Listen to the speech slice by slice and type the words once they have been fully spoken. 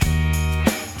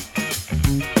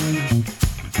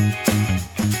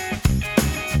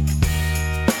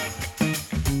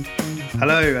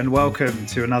Hello and welcome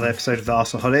to another episode of the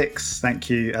Arsenalholics. Thank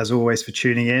you, as always, for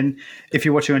tuning in. If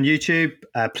you're watching on YouTube,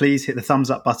 please hit the thumbs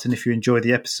up button if you enjoy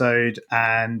the episode,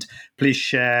 and please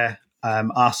share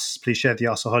please share the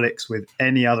Arsenalholics with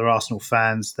any other Arsenal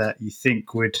fans that you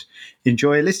think would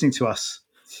enjoy listening to us.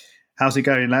 How's it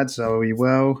going, lads? Are you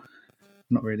well?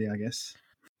 Not really, I guess.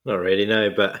 Not really, no,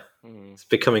 but it's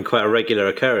becoming quite a regular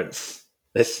occurrence.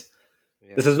 This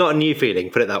is not a new feeling,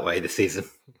 put it that way, this season.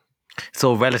 It's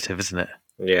all relative, isn't it?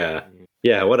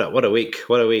 Yeah. What a week!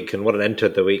 What a week, and what an end to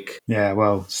the week. Yeah,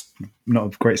 well, it's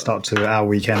not a great start to our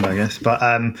weekend, I guess. But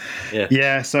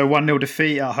so 1-0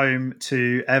 defeat at home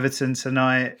to Everton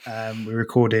tonight. We're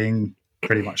recording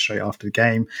pretty much straight after the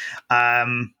game.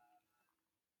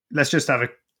 Let's just have a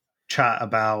chat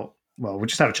about. Well, we'll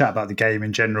just have a chat about the game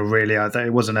in general, really. I think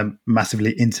it wasn't a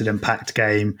massively incident-packed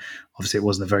game. Obviously, it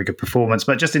wasn't a very good performance.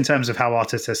 But just in terms of how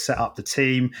Arteta set up the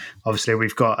team, obviously,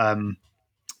 we've got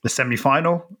the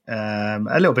semi-final. A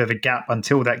little bit of a gap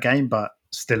until that game, but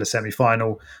still a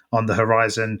semi-final on the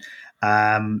horizon.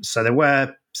 So there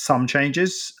were some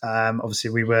changes.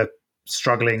 Obviously, we were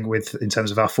struggling in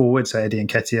terms of our forwards. So Eddie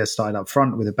Nketiah started up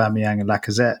front with Aubameyang and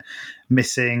Lacazette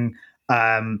missing.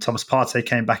 Thomas Partey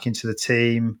came back into the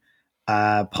team.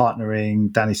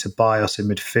 Partnering Danny Ceballos in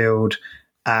midfield,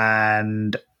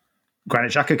 and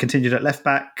Granit Xhaka continued at left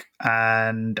back,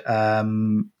 and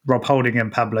Rob Holding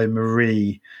and Pablo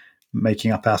Mari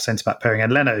making up our centre back pairing.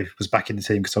 And Leno was back in the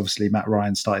team because obviously Matt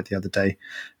Ryan started the other day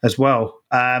as well.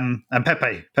 And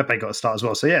Pepe got a start as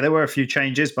well. So yeah, there were a few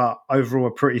changes, but overall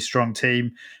a pretty strong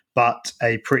team, but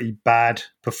a pretty bad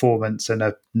performance and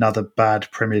another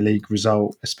bad Premier League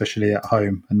result, especially at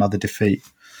home, another defeat.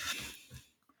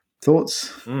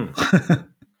 Thoughts?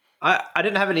 I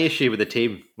didn't have any issue with the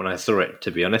team when I saw it, to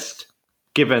be honest.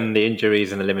 Given the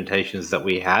injuries and the limitations that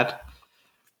we had,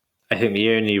 I think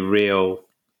the only real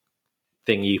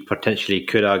thing you potentially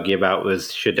could argue about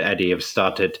was should Eddie have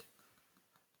started.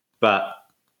 But,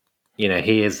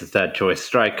 he is the third choice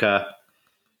striker.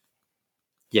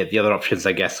 Yeah, the other options,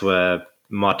 I guess, were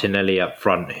Martinelli up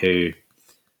front, who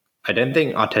I don't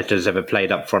think Arteta's ever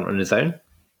played up front on his own,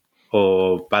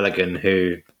 or Balogun,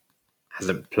 who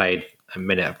hasn't played a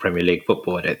minute of Premier League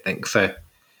football, I don't think. So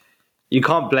you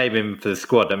can't blame him for the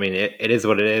squad. I mean, it is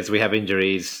what it is. We have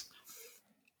injuries.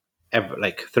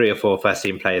 3 or 4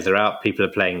 first-team players are out. People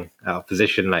are playing out of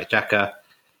position, like Xhaka.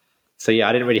 So, yeah,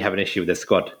 I didn't really have an issue with the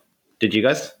squad. Did you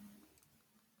guys?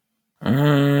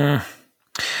 I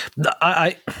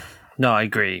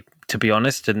agree, to be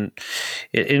honest. And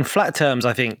in flat terms,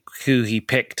 I think who he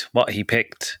picked, what he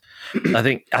picked, I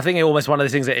think it almost one of the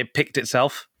things that it picked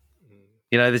itself.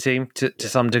 The team to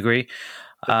some degree.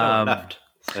 Left.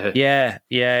 So. Yeah,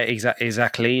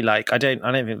 exactly. Like I don't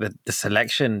think that the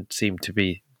selection seemed to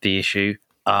be the issue.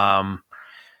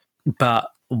 But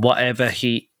whatever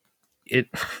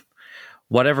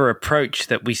approach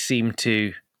that we seem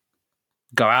to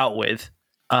go out with,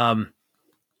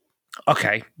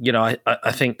 okay,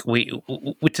 I think we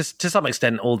to some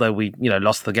extent, although we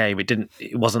lost the game,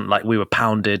 it wasn't like we were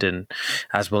pounded, and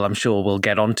as I'm sure we'll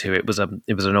get onto, it was an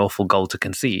awful goal to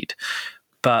concede,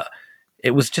 but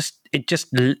it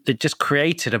just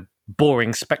created a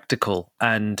boring spectacle,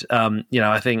 and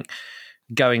I think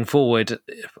going forward,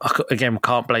 again,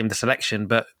 can't blame the selection,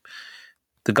 but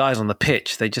the guys on the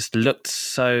pitch, they just looked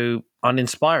so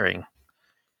uninspiring,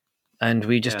 and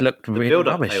we just looked really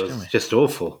rubbish. It was just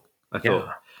awful. I thought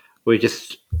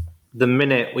the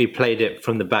minute we played it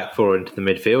from the back four into the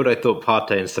midfield, I thought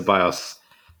Partey and Ceballos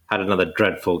had another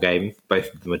dreadful game.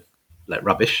 Both of them were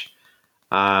rubbish.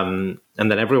 And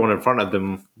then everyone in front of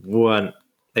them weren't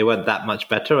that much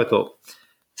better. I thought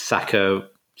Saka,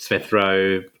 Smith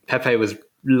Rowe, Pepe was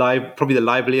probably the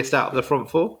liveliest out of the front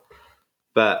four.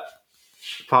 But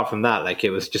apart from that, it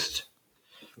was just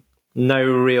no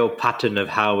real pattern of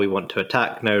how we want to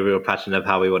attack, no real pattern of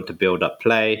how we want to build up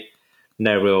play.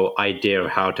 No real idea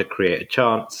of how to create a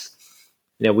chance.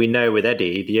 We know with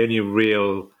Eddie, the only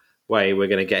real way we're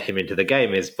going to get him into the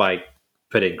game is by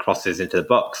putting crosses into the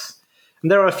box. And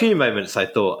there are a few moments, I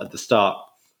thought, at the start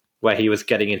where he was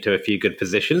getting into a few good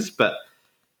positions, but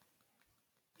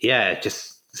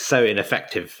just so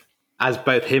ineffective as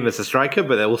both him as a striker,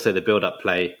 but also the build-up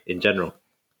play in general.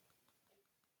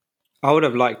 I would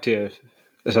have liked to,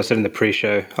 as I said in the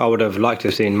pre-show, I would have liked to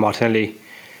have seen Martinelli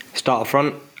start up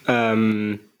front.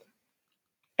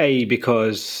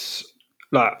 Because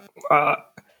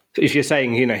if you're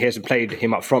saying he hasn't played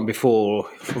him up front before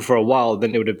for a while,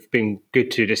 then it would have been good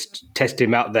to just test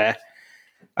him out there.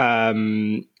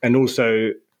 And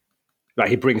also, like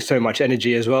he brings so much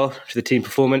energy as well to the team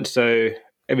performance. So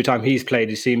every time he's played,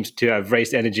 he seems to have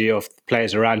raised the energy of the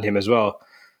players around him as well.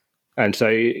 And so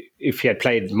if he had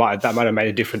played, that might have made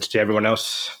a difference to everyone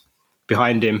else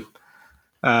behind him.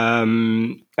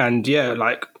 And yeah,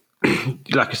 like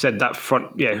I said, that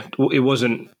front, yeah, it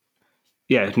wasn't,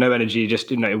 no energy.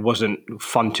 Just it wasn't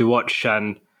fun to watch,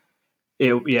 and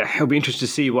it'll be interesting to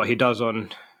see what he does on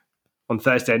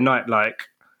Thursday night. Like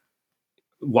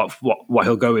what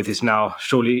he'll go with is now.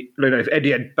 Surely, if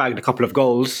Eddie had bagged a couple of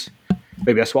goals,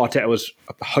 maybe that's what Arteta was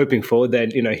hoping for.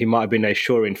 Then he might have been a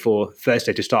sure-in for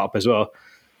Thursday to start up as well.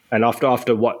 And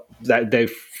after what that they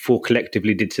four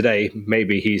collectively did today,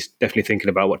 maybe he's definitely thinking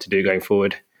about what to do going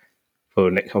forward for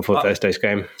Thursday's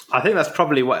game. I think that's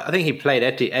probably what I think he played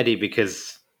Eddie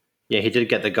because he did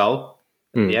get the goal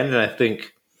in the end, and I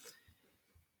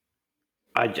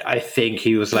think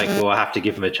he was like, well, I have to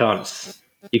give him a chance.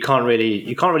 You can't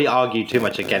really argue too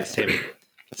much against him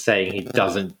saying he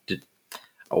doesn't.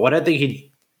 I don't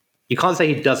think you can't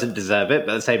say he doesn't deserve it,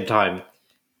 but at the same time,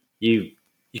 I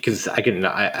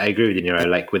agree with you, Nero.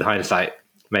 Like with hindsight,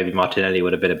 maybe Martinelli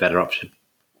would have been a better option.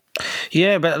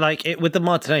 Yeah, but like with the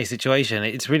Martinelli situation,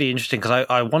 it's really interesting because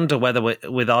I wonder whether with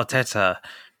Arteta,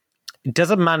 does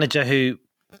a manager who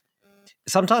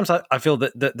sometimes I feel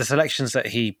that the selections that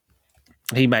he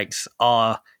makes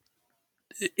are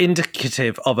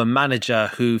indicative of a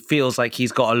manager who feels like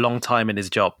he's got a long time in his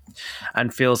job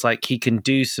and feels like he can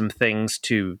do some things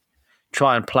to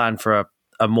try and plan for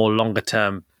a more longer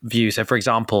term view. So, for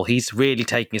example, he's really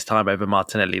taking his time over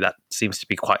Martinelli. That seems to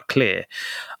be quite clear.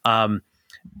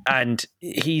 And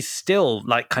he's still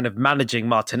like kind of managing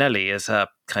Martinelli as a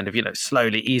kind of,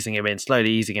 slowly easing him in,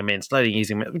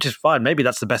 which is fine. Maybe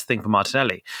that's the best thing for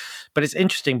Martinelli. But it's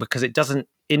interesting because it doesn't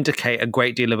indicate a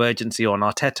great deal of urgency on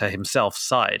Arteta himself's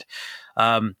side.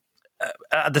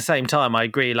 At the same time, I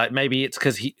agree. Like maybe it's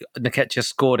because Nketiah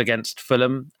scored against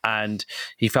Fulham, and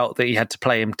he felt that he had to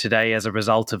play him today as a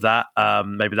result of that.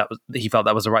 Maybe he felt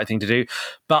that was the right thing to do.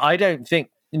 But I don't think,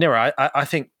 I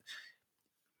think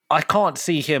I can't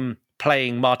see him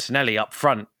playing Martinelli up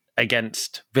front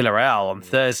against Villarreal on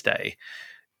Thursday,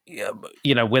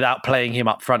 without playing him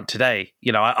up front today.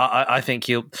 I think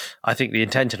the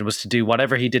intention was to do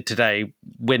whatever he did today,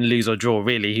 win, lose or draw.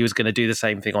 Really, he was going to do the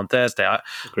same thing on Thursday.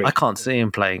 I can't see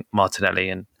him playing Martinelli,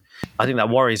 and I think that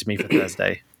worries me for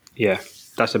Thursday. Yeah,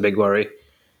 that's a big worry.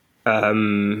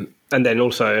 And then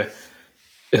also,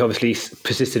 he obviously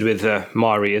persisted with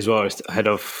Mari as well ahead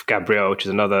of Gabriel, which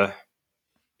is another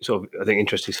sort of, I think,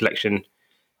 interesting selection.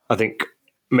 I think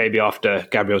maybe after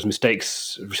Gabriel's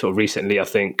mistakes sort of recently, I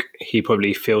think he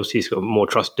probably feels he's got more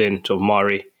trust in sort of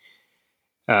Mari.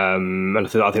 And I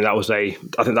think that was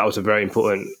a very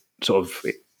important sort of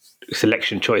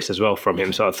selection choice as well from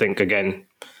him. So I think, again,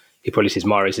 he probably sees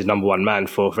Mari as his number one man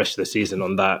for the rest of the season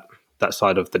on that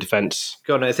side of the defence.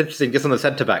 God, no, it's interesting just on the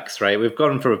centre-backs, right? We've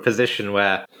gone from a position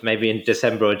where maybe in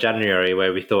December or January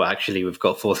where we thought, actually, we've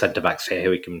got 4 centre-backs here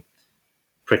who we can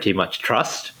pretty much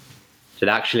trust. That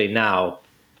actually now,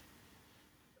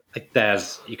 like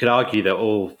you could argue that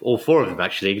all 4 of them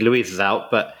actually, Luis is out,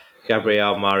 but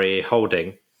Gabriel, Mari,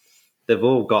 Holding, they've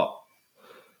all got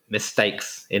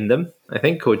mistakes in them, I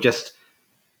think, or just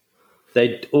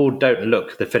they all don't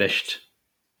look the finished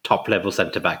top level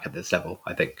centre back at this level.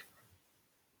 I think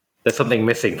there's something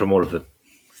missing from all of them.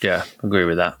 Yeah, I agree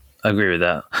with that.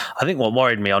 I think what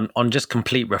worried me on just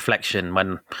complete reflection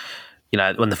when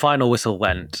the final whistle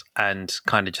went and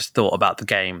kind of just thought about the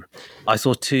game, I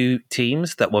saw 2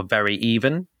 teams that were very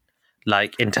even,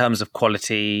 like in terms of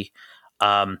quality.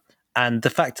 And the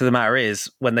fact of the matter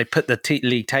is, when they put the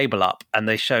league table up and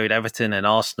they showed Everton and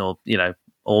Arsenal,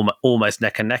 almost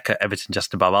neck and neck at Everton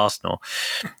just above Arsenal.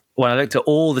 When I looked at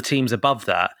all the teams above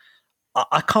that,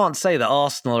 I can't say that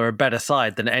Arsenal are a better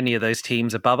side than any of those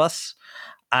teams above us.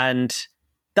 And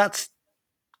that's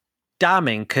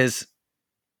damning because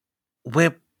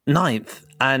we're 9th,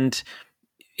 and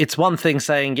it's one thing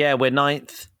saying, yeah, we're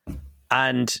 9th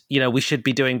and, we should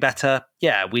be doing better.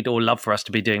 Yeah, we'd all love for us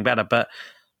to be doing better, but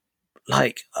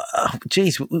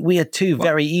we had 2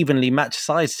 very evenly matched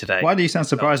sides today. Why do you sound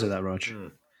surprised at that, Rog?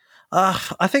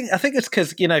 I think it's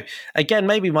because, again,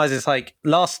 maybe Miles is like the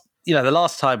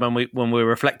last time when we were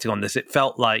reflecting on this, it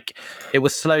felt like it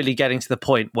was slowly getting to the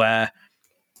point where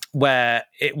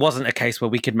it wasn't a case where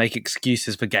we could make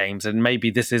excuses for games, and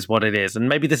maybe this is what it is, and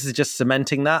maybe this is just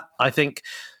cementing that. I think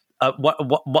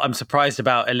what I'm surprised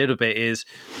about a little bit is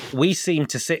we seem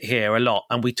to sit here a lot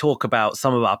and we talk about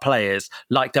some of our players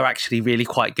like they're actually really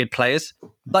quite good players.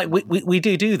 Like we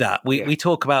do that. We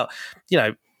talk about,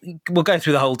 we'll go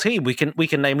through the whole team. We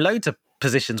can name loads of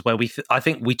positions where I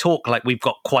think we talk like we've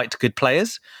got quite good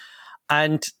players,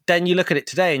 and then you look at it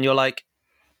today and you're like,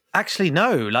 actually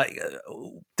no, like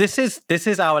this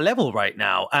is our level right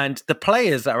now, and the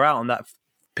players that are out on that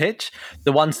pitch,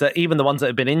 the ones that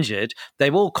have been injured,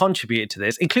 they've all contributed to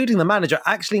this, including the manager.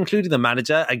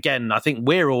 Again, I think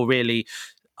we're all really,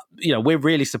 we're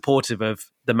really supportive of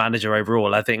the manager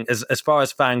overall. I think as far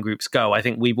as fan groups go, I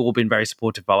think we've all been very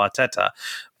supportive of Arteta.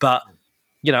 But,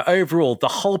 overall, the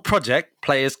whole project,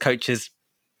 players, coaches,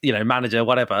 manager,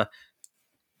 whatever,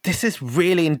 this is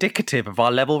really indicative of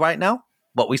our level right now,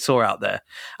 what we saw out there.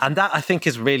 And that, I think,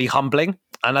 is really humbling.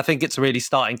 And I think it's really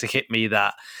starting to hit me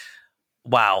that,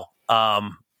 wow,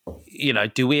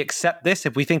 do we accept this?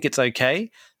 If we think it's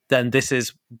okay, then this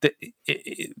is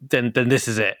then this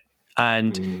is it.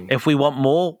 And if we want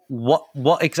more,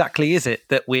 what exactly is it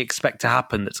that we expect to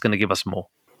happen that's going to give us more?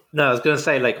 No, I was going to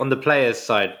say, like, on the players'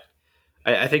 side,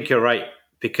 I think you're right,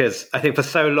 because I think for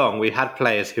so long we had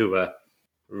players who were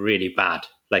really bad,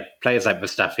 like players like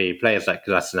Mustafi, players like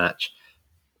Kolasinac,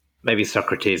 maybe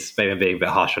Socrates, maybe I'm being a bit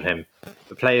harsh on him,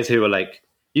 but players who were like,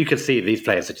 you could see these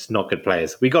players are just not good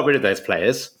players. We got rid of those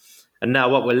players, and now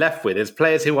what we're left with is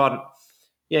players who aren't,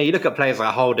 you look at players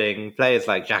like Holding, players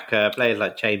like Xhaka, players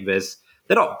like Chambers,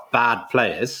 they're not bad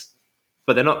players,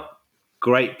 but they're not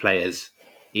great players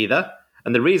either.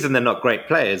 And the reason they're not great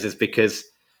players is because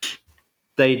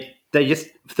they just,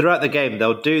 throughout the game,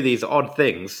 they'll do these odd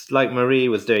things, like Marie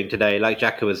was doing today, like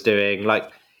Xhaka was doing,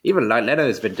 even like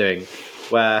Leno's been doing,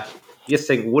 where you just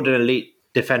think, would an elite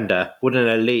defender, would an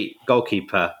elite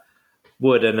goalkeeper,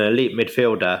 would an elite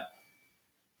midfielder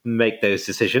make those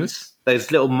decisions?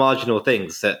 Those little marginal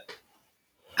things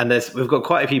we've got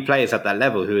quite a few players at that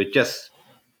level who are just,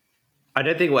 I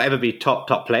don't think will ever be top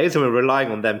players, and we're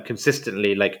relying on them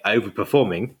consistently, like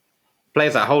overperforming.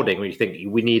 Players like Holding, when you think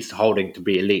we need Holding to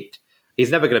be elite,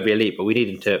 he's never going to be elite, but we need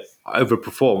him to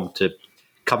overperform to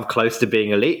come close to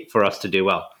being elite for us to do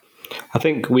well. I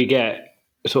think we get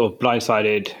sort of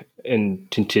blindsided in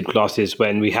tinted glasses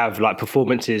when we have like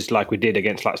performances like we did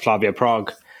against like Slavia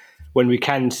Prague, when we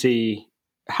can see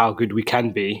how good we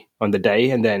can be on the day,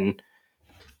 and then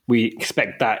we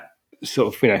expect that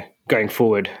sort of, going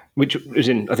forward, which is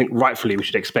I think rightfully we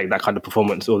should expect that kind of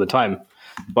performance all the time,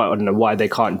 but I don't know why they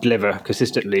can't deliver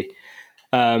consistently.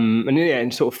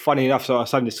 And sort of funny enough, so I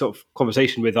was having this sort of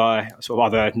conversation with our sort of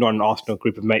other non-Arsenal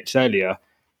group of mates earlier,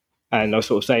 and I was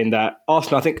sort of saying that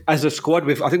Arsenal, I think as a squad,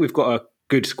 I think we've got a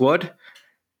good squad,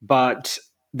 but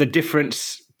the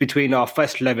difference between our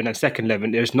first 11 and second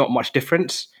 11, there's not much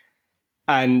difference.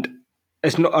 And I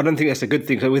don't think that's a good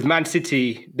thing. So with Man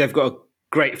City, they've got a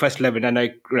great first 11, and I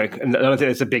don't think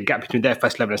there's a big gap between their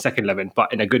first 11 and second 11,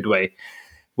 but in a good way.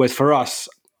 Whereas for us,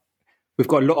 we've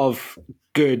got a lot of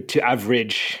good to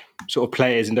average sort of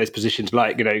players in those positions.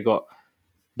 Like, you've got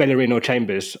Bellerin or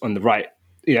Chambers on the right.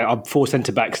 Our four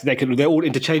centre-backs, they're all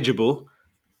interchangeable,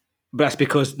 but that's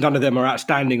because none of them are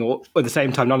outstanding, or at the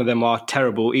same time, none of them are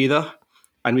terrible either.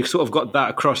 And we've sort of got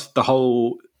that across the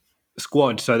whole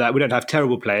squad, so that we don't have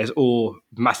terrible players or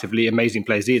massively amazing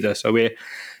players either. So we're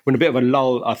in a bit of a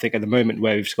lull, I think, at the moment,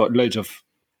 where we've got loads of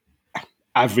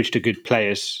average to good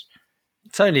players.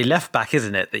 It's only left back,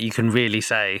 isn't it, that you can really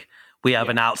say we have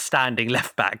an outstanding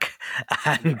left back,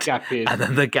 and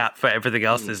then the gap for everything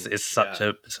else is such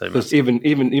a so because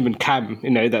even Cam,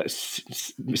 that's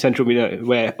central,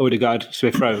 where Odegaard,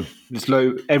 Smith Rowe, it's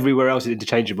low. Everywhere else is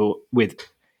interchangeable with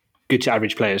good to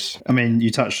average players. I mean,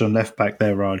 you touched on left back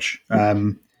there, Raj.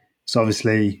 So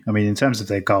obviously, I mean, in terms of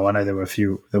their goal, I know there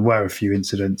were a few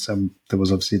incidents, and there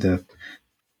was obviously the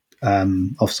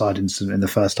offside incident in the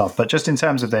first half. But just in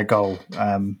terms of their goal,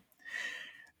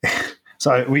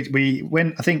 so we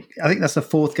win. I think that's the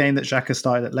fourth game that Xhaka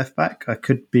started at left back. I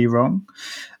could be wrong,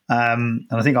 and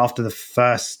I think after the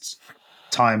first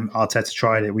time Arteta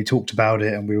tried it, we talked about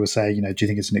it and we were saying, do you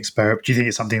think it's an experiment? Do you think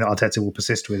it's something that Arteta will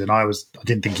persist with? And I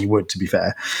didn't think he would, to be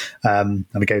fair. And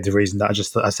I gave the reason that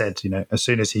I said, as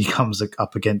soon as he comes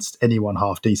up against anyone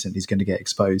half decent, he's going to get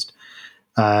exposed.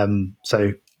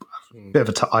 So bit of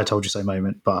a I told you so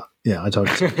moment, but yeah, I told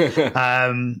you so.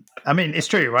 I mean, it's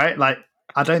true, right? Like,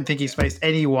 I don't think he's faced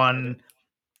anyone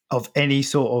of any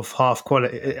sort of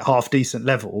half decent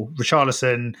level.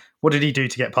 Richarlison, what did he do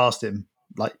to get past him?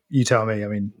 Like, you tell me. I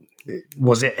mean,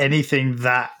 was it anything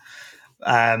that,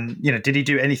 did he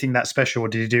do anything that special? Or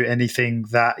did he do anything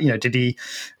that, did he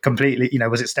completely,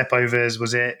 was it step overs?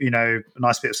 Was it, a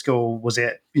nice bit of skill? Was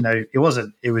it, it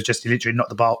wasn't. It was just he literally knocked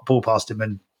the ball past him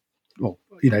and,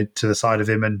 to the side of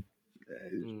him. And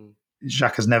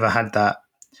Xhaka's never had that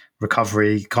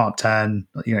recovery. He can't turn,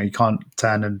 he can't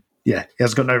turn. And yeah, he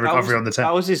has got no recovery on the turn.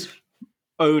 That was his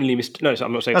only no,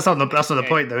 I'm not saying that's not the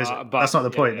point though, is it? But that's not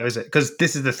the point though, is it? Because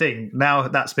this is the thing. Now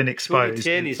that's been exposed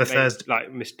Tierney's for made, Thursday.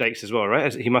 like mistakes as well,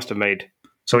 right? He must have made.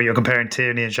 So you're comparing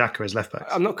Tierney and Xhaka as left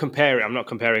backs? I'm not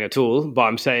comparing at all, but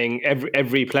I'm saying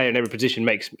every player in every position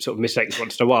makes sort of mistakes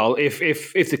once in a while. If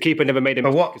the keeper never made a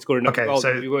mistake and scored enough goals,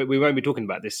 we won't be talking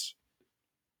about this.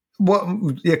 What?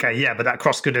 Okay, yeah, but that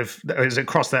cross could have. Is it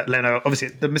cross that Leno? Obviously,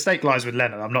 the mistake lies with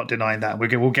Leno. I'm not denying that.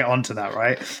 We'll get onto that,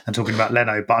 right? And talking about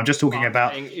Leno, but I'm just talking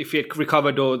about if he had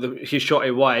recovered or he shot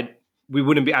it wide, we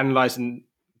wouldn't be analysing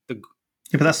the.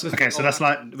 Yeah, but that's okay. So that's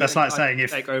like saying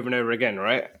if take over and over again,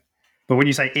 right? But when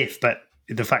you say if, but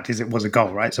the fact is it was a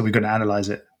goal, right? So we're going to analyse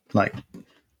it like.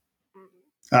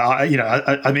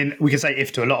 I mean, we can say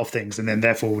if to a lot of things, and then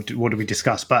therefore, what do we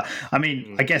discuss? But I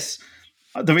mean, I guess.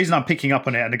 The reason I'm picking up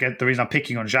on it, and again, the reason I'm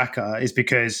picking on Xhaka is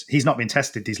because he's not been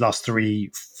tested these last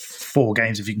 3-4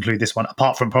 games, if you include this one,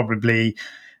 apart from probably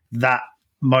that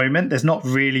moment. There's not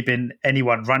really been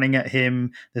anyone running at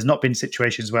him. There's not been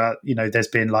situations where, there's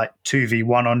been like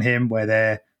 2v1 on him where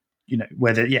there's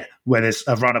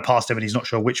a runner past him and he's not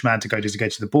sure which man to go. Does he go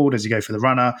to the ball? Does he go for the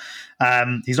runner?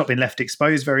 He's not been left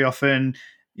exposed very often,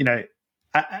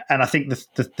 And I think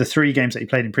the 3 games that he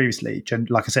played in previously,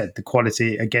 like I said, the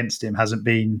quality against him hasn't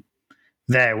been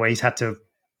there where he's had to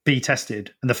be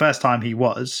tested. And the first time he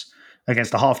was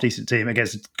against a half-decent team,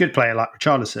 against a good player like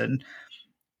Richarlison,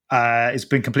 it's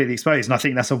been completely exposed. And I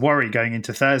think that's a worry going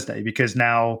into Thursday, because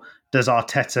now does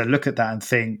Arteta look at that and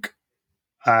think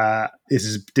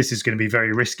this is going to be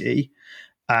very risky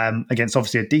against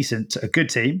obviously a good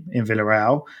team in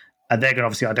Villarreal, and they're going to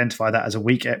obviously identify that as a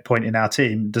weak point in our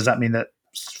team. Does that mean that,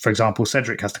 for example,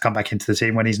 Cedric has to come back into the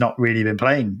team when he's not really been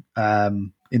playing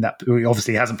in that? He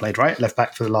obviously hasn't played left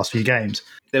back for the last few games.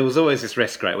 There was always this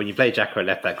risk, right? When you play Xhaka at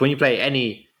left back, when you play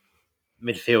any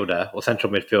midfielder or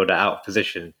central midfielder out of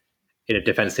position in a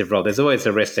defensive role, there's always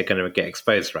a risk they're going to get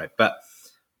exposed, right? But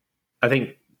I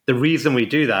think the reason we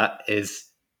do that is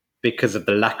because of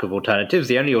the lack of alternatives.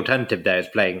 The only alternative there is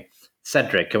playing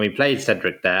Cedric, and we played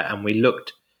Cedric there, and we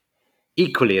looked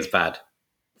equally as bad.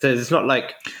 So it's not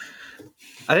like,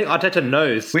 I think Arteta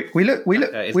knows we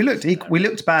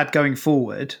looked bad going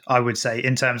forward. I would say,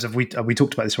 in terms of we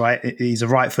talked about this, right? He's a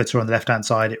right footer on the left hand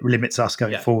side. It limits us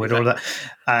going forward. Exactly. All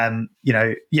that,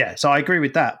 So I agree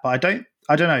with that, but I don't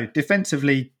know.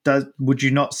 Defensively, would you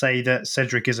not say that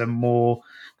Cedric is a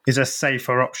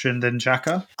safer option than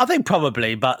Xhaka? I think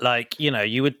probably, but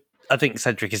you would. I think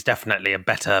Cedric is definitely a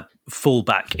better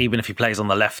fullback, even if he plays on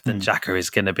the left, than Xhaka is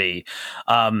going to be.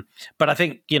 But I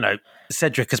think,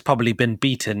 Cedric has probably been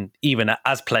beaten, even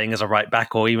as playing as a right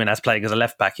back or even as playing as a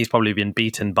left back. He's probably been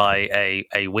beaten by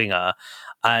a winger.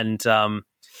 And I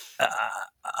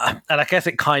guess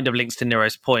it kind of links to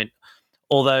Nero's point,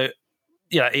 although,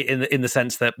 in the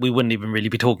sense that we wouldn't even really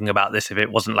be talking about this if it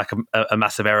wasn't like a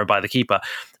massive error by the keeper.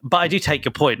 But I do take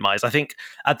your point, Miles. I think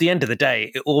at the end of the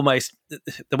day,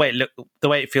 the way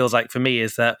it feels like for me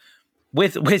is that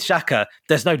with Xhaka,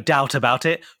 there's no doubt about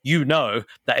it. You know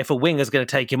that if a winger's going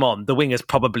to take him on, the winger's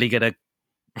probably going to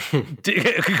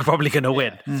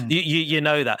win. You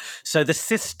know that. So the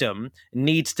system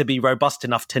needs to be robust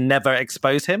enough to never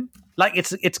expose him. Like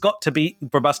it's got to be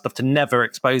robust enough to never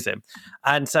expose him.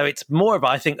 And so it's more of,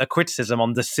 I think, a criticism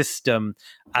on the system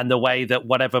and the way that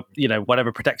whatever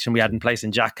protection we had in place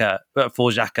in Xhaka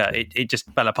for Xhaka, it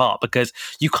just fell apart, because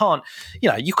you can't,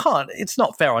 it's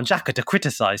not fair on Xhaka to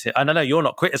criticize it. And I know you're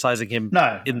not criticizing him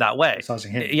in that way.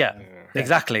 Criticizing him. Yeah,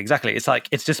 exactly. It's like,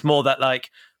 it's just more that, like,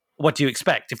 what do you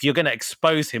expect? If you're going to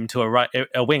expose him to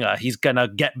a winger, he's going to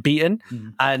get beaten.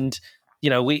 And,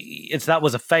 that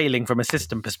was a failing from a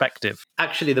system perspective.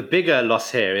 Actually, the bigger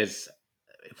loss here is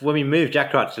when we move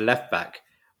Xhaka out to left back,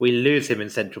 we lose him in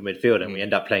central midfield and we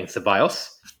end up playing Ceballos.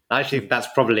 I actually think that's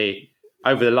probably,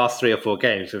 over the last 3 or 4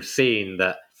 games, we've seen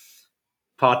that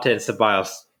Partey and Ceballos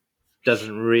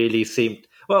doesn't really seem...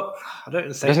 Well, I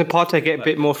don't say... Doesn't Partey get a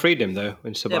bit more freedom, though,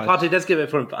 when Ceballos... Yeah, Partey does give it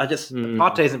freedom.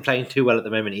 Partey isn't playing too well at the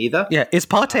moment either. Yeah, is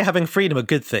Partey having freedom a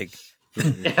good thing?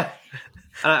 Yeah.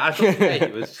 And I thought today he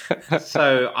was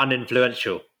so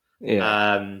uninfluential.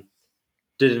 Yeah.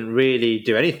 Didn't really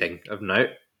do anything of note.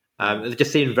 It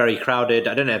just seemed very crowded.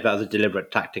 I don't know if that was a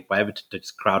deliberate tactic by Everton to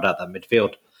just crowd out that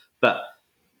midfield. But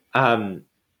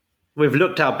we've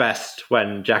looked our best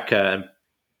when Xhaka and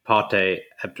Partey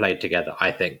had played together,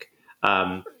 I think.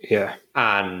 And,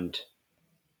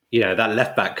 that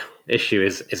left-back issue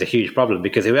is a huge problem,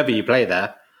 because whoever you play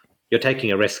there, you're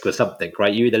taking a risk with something,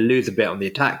 right? You either lose a bit on the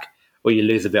attack or you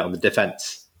lose a bit on the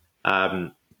defence.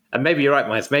 And maybe you're right,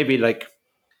 Miles. Maybe,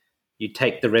 you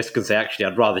take the risk and say, actually,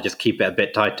 I'd rather just keep it a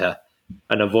bit tighter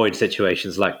and avoid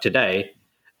situations like today,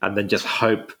 and then just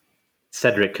hope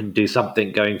Cedric can do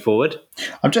something going forward.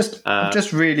 I'm just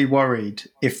really worried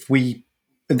if we.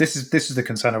 This is the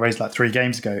concern I raised like 3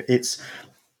 games ago.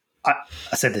 I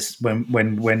said this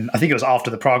when I think it was after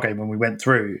the Prague game when we went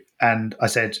through, and I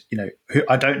said,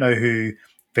 I don't know who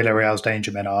Villarreal's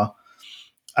danger men are,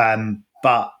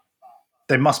 but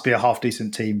they must be a half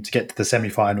decent team to get to the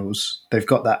semi-finals. They've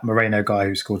got that Moreno guy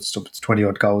who scored 20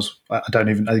 odd goals. I don't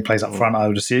even know he plays up front, I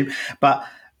would assume. But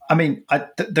I mean,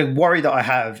 the worry that I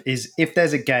have is if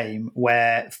there's a game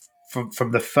where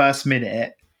from the first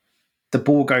minute the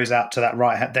ball goes out to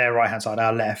their right hand side,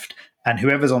 our left, and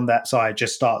whoever's on that side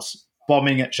just starts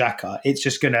bombing at Xhaka, it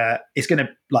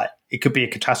could be a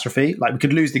catastrophe. Like we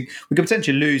could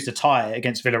potentially lose the tie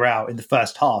against Villarreal in the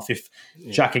first half if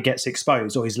Xhaka gets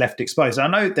exposed or he's left exposed.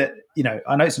 And I know that,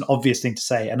 I know it's an obvious thing to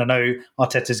say, and I know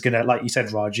Arteta's going to, like you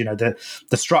said, Raj,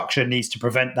 the structure needs to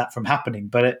prevent that from happening.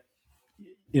 But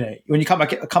when you come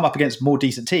up against more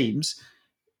decent teams,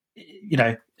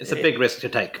 it's a big risk to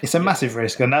take. It's a massive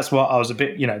risk, and that's what I was a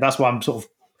bit. That's why I'm sort of,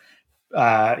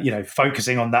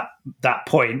 focusing on that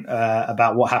point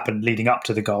about what happened leading up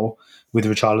to the goal with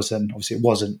Richarlison. Obviously, it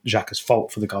wasn't Xhaka's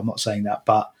fault for the goal. I'm not saying that,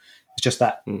 but it's just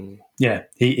that,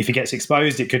 if he gets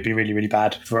exposed, it could be really, really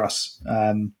bad for us.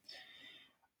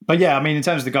 But yeah, I mean, in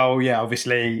terms of the goal,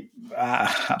 obviously,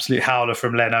 absolute howler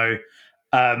from Leno.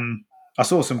 I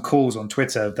saw some calls on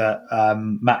Twitter that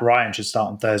Matt Ryan should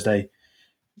start on Thursday.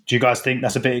 Do you guys think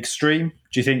that's a bit extreme?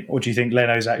 Do you think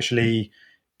Leno's actually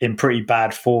in pretty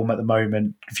bad form at the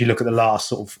moment? If you look at the last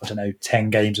sort of, 10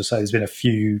 games or so, there's been a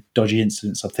few dodgy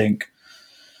incidents, I think.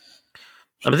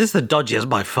 I mean, this is the dodgiest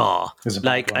by far.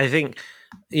 I think,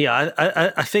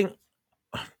 I think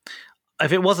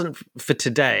if it wasn't for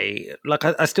today,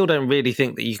 I still don't really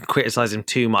think that you can criticize him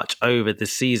too much over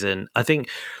this season. I think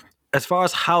as far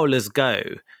as howlers go,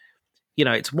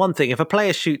 it's one thing if a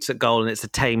player shoots at goal and it's a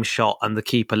tame shot and the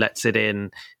keeper lets it in.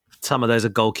 Some of those are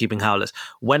goalkeeping howlers.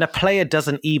 When a player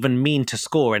doesn't even mean to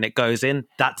score and it goes in,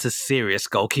 that's a serious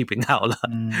goalkeeping howler,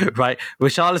 right?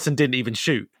 Richarlison didn't even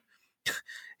shoot.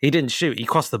 He didn't shoot. He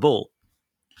crossed the ball,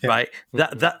 right?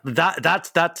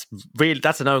 That's really,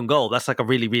 that's an own goal. That's like a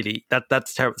really, really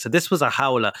that's terrible. So this was a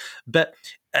howler. But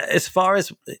as far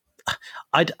as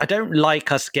I don't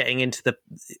like us getting into the.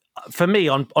 For me,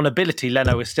 on ability,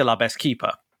 Leno is still our best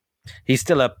keeper. He's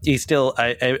still an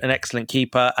excellent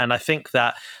keeper, and I think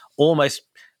that almost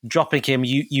dropping him,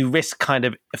 you risk kind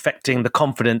of affecting the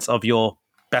confidence of your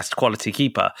best quality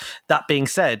keeper. That being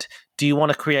said, do you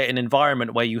want to create an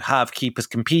environment where you have keepers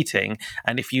competing?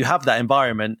 And if you have that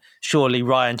environment, surely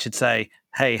Ryan should say,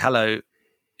 "Hey, hello,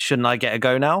 shouldn't I get a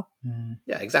go now?"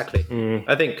 Yeah, exactly.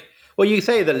 I think. Well, you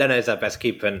say that Leno is our best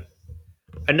keeper, and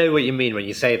I know what you mean when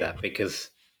you say that because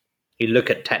you look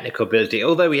at technical ability.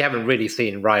 Although we haven't really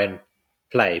seen Ryan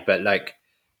play, but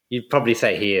you'd probably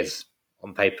say he is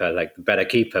on paper the better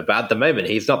keeper. But at the moment,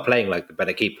 he's not playing like the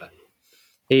better keeper.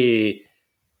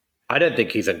 I don't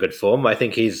think he's in good form. I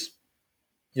think he's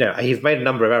made a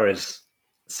number of errors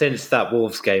since that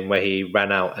Wolves game where he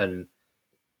ran out and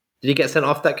did he get sent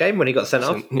off that game when he got sent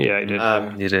off? Yeah, he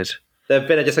did. He did. There have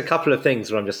been just a couple of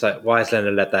things where I'm just like, why has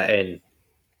Leno let that in?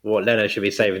 Well, Leno should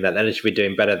be saving that. Leno should be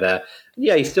doing better there.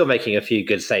 Yeah, he's still making a few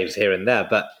good saves here and there,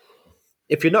 but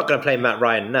if you're not going to play Matt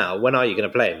Ryan now, when are you going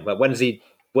to play him? When is he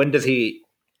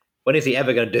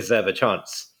ever going to deserve a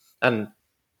chance? And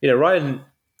Ryan,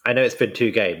 I know it's been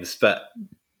 2 games, but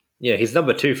he's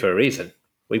number 2 for a reason.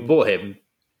 We bought him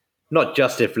not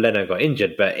just if Leno got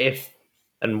injured, but if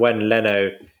and when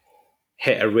Leno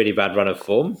hit a really bad run of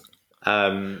form.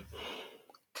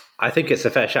 I think it's a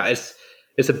fair shot.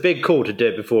 It's a big call to do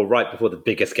it right before the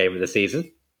biggest game of the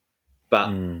season. But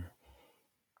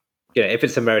if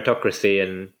it's a meritocracy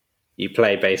and you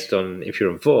play based on if you're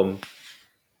in form,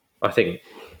 I think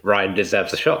Ryan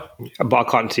deserves a shot. But I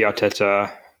can't see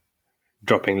Arteta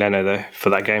dropping Leno though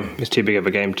for that game. It's too big of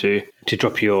a game to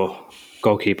drop your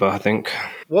goalkeeper, I think.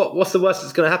 What's the worst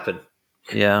that's going to happen?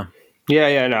 Yeah.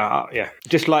 Yeah.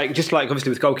 Just like obviously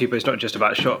with goalkeeper, it's not just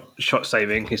about shot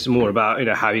saving. It's more about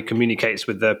how he communicates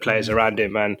with the players around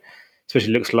him, and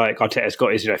especially looks like Arteta's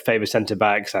got his favourite centre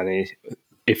backs, and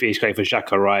if he's going for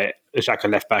Xhaka right,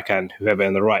 Xhaka left back, and whoever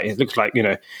on the right, it looks like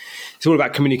it's all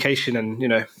about communication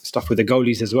and stuff with the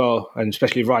goalies as well, and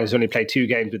especially Ryan's only played 2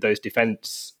 games with those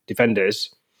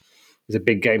defenders. It's a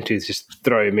big game to just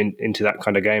throw him into that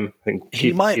kind of game. I think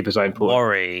keepers are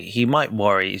important. He might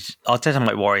worry. Arteta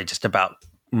might worry just about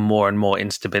more and more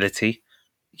instability.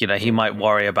 He might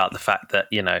worry about the fact that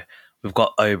we've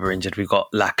got Ober injured, we've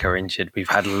got Laka injured, we've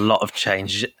had a lot of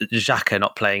change. Xhaka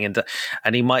not playing,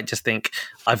 and he might just think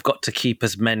I've got to keep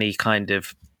as many kind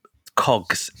of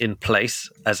cogs in place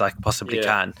as I possibly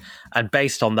can, and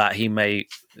based on that, he may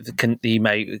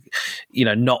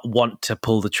not want to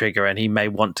pull the trigger, and he may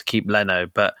want to keep Leno.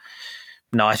 But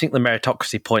no, I think the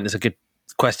meritocracy point is a good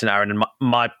question, Aaron. And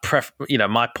my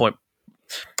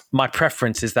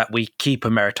preference is that we keep a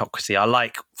meritocracy. I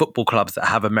like football clubs that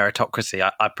have a meritocracy.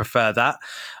 I prefer that.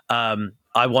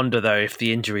 I wonder though if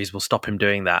the injuries will stop him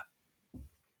doing that.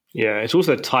 Yeah, it's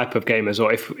also a type of game as well.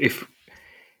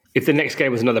 If the next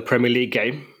game was another Premier League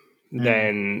game,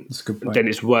 then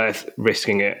it's worth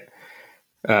risking it.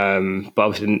 But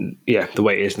obviously, the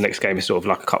way it is, the next game is sort of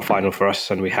like a cup final for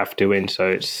us, and we have to win,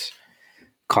 so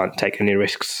can't take any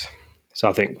risks. So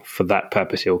I think for that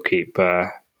purpose, he'll keep.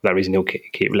 For that reason, he'll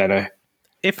keep Leno.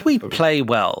 If we play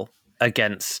well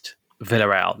against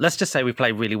Villarreal, let's just say we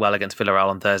play really well against Villarreal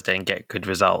on Thursday and get a good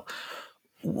result.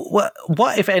 What,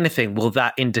 if anything, will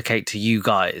that indicate to you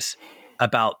guys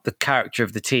about the character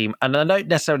of the team? And I don't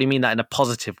necessarily mean that in a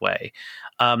positive way.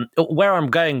 Where I'm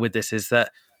going with this is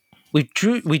that we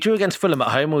drew against Fulham at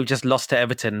home, and we just lost to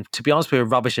Everton. To be honest, we were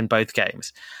rubbish in both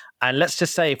games. And let's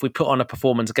just say if we put on a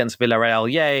performance against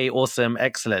Villarreal, yay, awesome,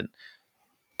 excellent.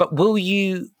 But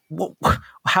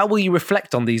how will you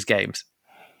reflect on these games?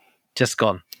 Just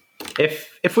gone.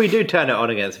 If we do turn it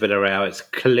on against Villarreal, it's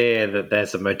clear that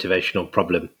there's a motivational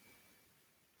problem,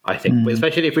 I think,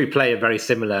 especially if we play a very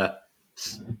similar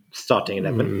starting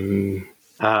 11.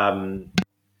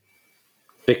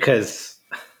 Because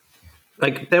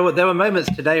like there were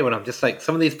moments today when I'm just like,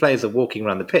 some of these players are walking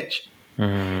around the pitch.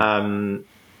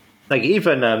 Like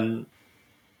even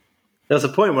there was a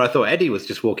point where I thought Eddie was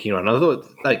just walking around. I thought,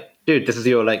 like, dude, this is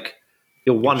your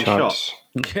one shot.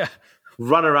 Yeah.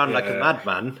 Run around like a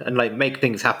madman and like make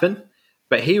things happen.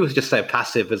 But he was just so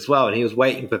passive as well, and he was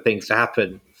waiting for things to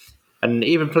happen. And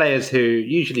even players who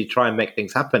usually try and make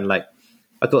things happen, like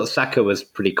I thought Saka was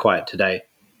pretty quiet today.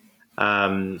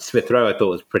 Smith Rowe I thought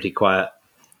was pretty quiet.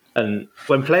 And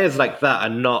when players like that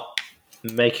are not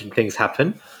making things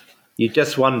happen, you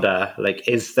just wonder, like,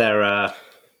 is there a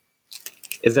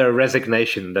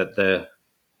resignation that the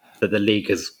league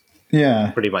has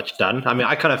pretty much done? I mean,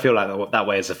 I kind of feel like that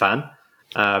way as a fan.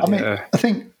 I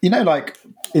think, like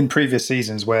in previous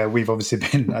seasons where we've obviously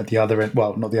been at the other end,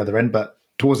 well, not the other end, but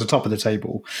towards the top of the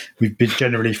table, we've been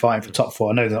generally fighting for top four.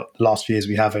 I know that the last few years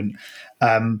we haven't.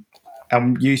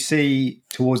 And you see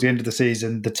towards the end of the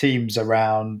season, the teams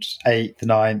around 8th,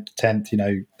 9th,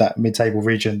 10th, that mid-table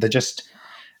region, they're just,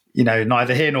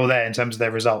 neither here nor there in terms of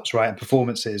their results, right, and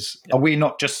performances. Are we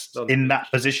not just in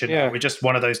that position? Yeah. We're just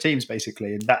one of those teams,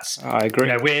 basically. And that's, I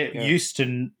agree. We're used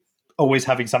to always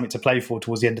having something to play for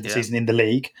towards the end of the season in the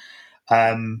league.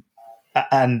 And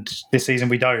this season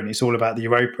we don't. It's all about the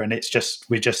Europa, and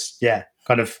we're just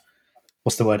kind of,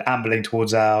 what's the word, ambling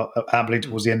towards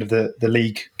the end of the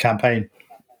league campaign.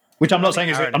 Which I'm not saying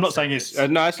is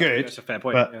good. That's a fair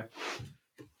point. But,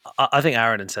 I think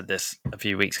Aaron had said this a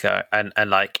few weeks ago, and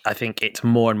like I think it's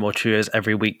more and more true as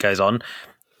every week goes on.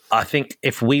 I think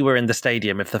if we were in the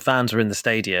stadium, if the fans were in the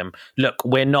stadium, look,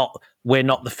 we're not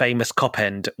the famous Cop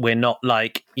End. We're not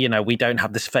like, we don't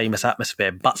have this famous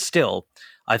atmosphere. But still,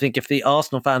 I think if the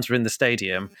Arsenal fans were in the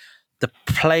stadium, the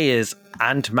players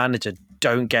and manager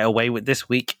don't get away with this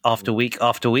week after week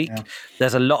after week. Yeah.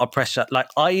 There's a lot of pressure. Like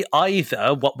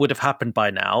either what would have happened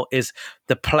by now is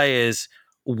the players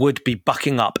would be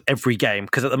bucking up every game,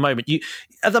 because at the moment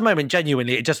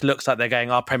genuinely it just looks like they're going,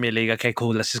 our Premier League, okay,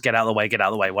 cool, let's just get out of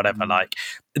the way, whatever. Like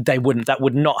that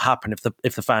would not happen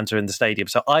if the fans are in the stadium.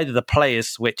 So either the players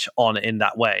switch on in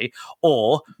that way,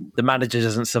 or the manager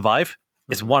doesn't survive.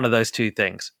 It's one of those two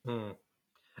things.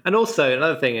 And also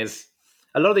another thing is,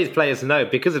 a lot of these players know,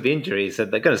 because of the injuries,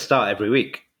 that they're going to start every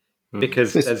week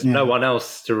because there's no one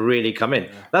else to really come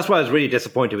in. That's why I was really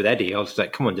disappointed with Eddie. I was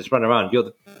like, come on, just run around.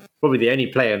 You're probably the only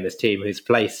player in this team whose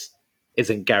place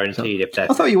isn't guaranteed. I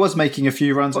thought he was making a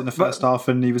few runs in the first half,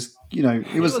 and he was,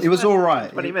 it was all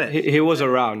right. 20 minutes. He was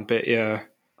around, but yeah.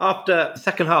 After the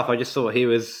second half, I just thought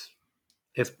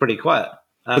it's pretty quiet.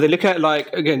 But they look at,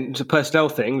 like, again, it's a personnel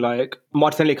thing. Like,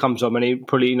 Martinelli comes on and he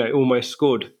probably, almost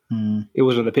scored. He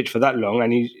wasn't on the pitch for that long,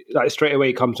 and he straight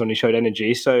away comes on. He showed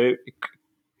energy, so it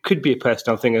could be a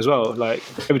personnel thing as well. Like,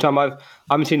 every time I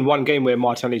haven't seen one game where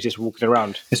Martinelli's just walking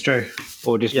around. It's true,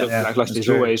 or just like he's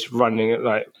always running it.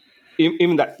 Like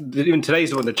even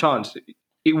today's one, the chance,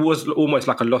 it was almost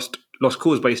like a lost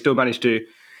cause, but he still managed to,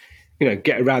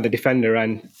 get around the defender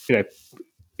and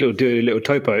he'll do a little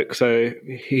toe poke. So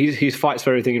he fights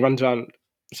for everything. He runs around.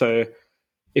 So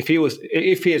if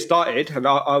he had started, and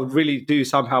I really do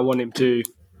somehow want him to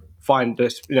find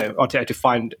this, Arteta to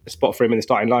find a spot for him in the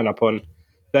starting lineup on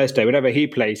Thursday. Whenever he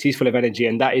plays, he's full of energy,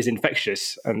 and that is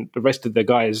infectious. And the rest of the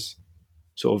guys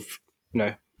sort of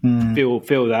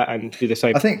feel that and do the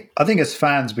same. I think as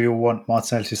fans we all want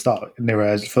Martinelli to start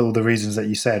Nira for all the reasons that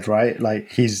you said, right?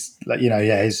 Like he's like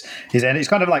his and it's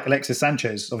kind of like Alexis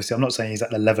Sanchez. Obviously, I'm not saying he's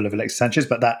at the level of Alexis Sanchez,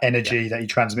 but that energy that he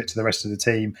transmits to the rest of the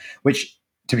team, which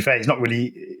to be fair, he's not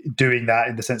really doing that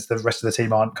in the sense that the rest of the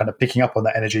team aren't kind of picking up on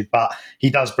that energy, but he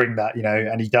does bring that,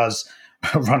 and he does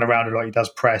run around a lot. He does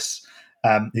press.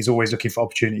 He's always looking for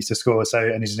opportunities to score.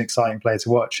 And he's an exciting player to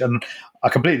watch. And I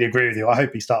completely agree with you. I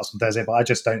hope he starts on Thursday, but I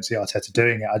just don't see Arteta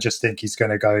doing it. I just think he's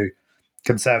going to go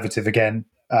conservative again.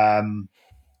 And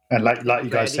like you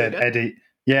guys said, Eddie,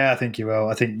 yeah, I think he will.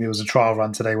 I think it was a trial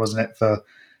run today, wasn't it, for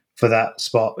that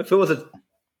spot? If it was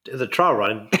a trial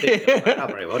run, it didn't work out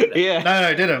very well, did it? Yeah. No,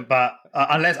 it didn't. But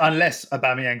unless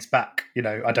Aubameyang's back,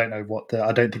 I don't know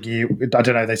I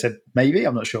don't know. They said maybe.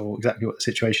 I'm not sure exactly what the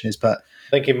situation is, but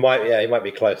I think he might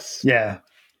be close. Yeah.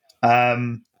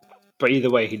 But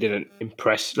either way, he didn't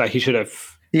impress. Like he should have.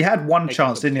 He had one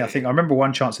chance, didn't he? I think I remember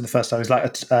one chance in the first time. It was like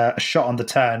a shot on the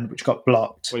turn which got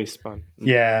blocked. When he spun.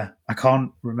 Yeah, I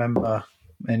can't remember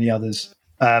any others.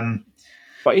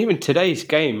 But even today's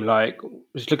game, like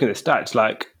just looking at the stats,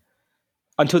 like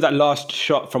until that last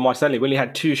shot from Martinelli, we only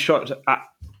had two shots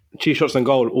on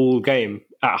goal all game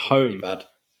at home. Bad.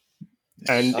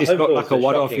 And it's not like a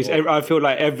one-off. I feel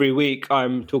like every week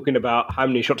I'm talking about how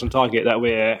many shots on target that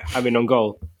we're having on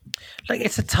goal. Like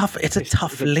it's a tough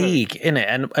league, isn't it?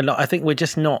 And I think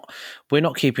we're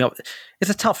not keeping up. It's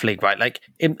a tough league, right? Like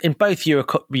in both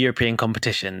European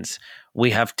competitions, we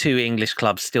have two English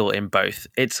clubs still in both.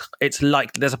 It's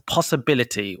like there's a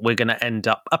possibility we'll end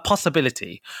up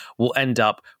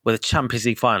with a Champions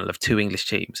League final of two English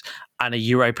teams and a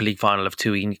Europa League final of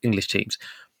two English teams.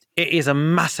 It is a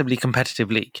massively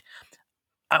competitive league.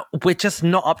 We're just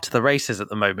not up to the races at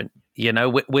the moment.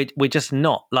 We're just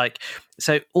not. Like,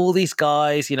 so all these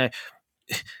guys,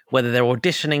 whether they're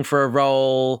auditioning for a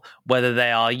role, whether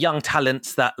they are young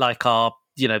talents that are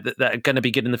that are going to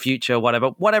be good in the future,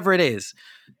 whatever it is,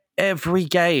 every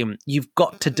game you've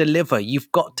got to deliver.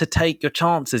 You've got to take your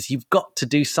chances. You've got to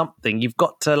do something. You've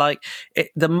got to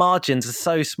the margins are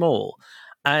so small,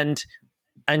 and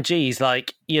geez,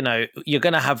 you're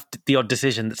going to have the odd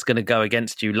decision that's going to go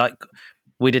against you, like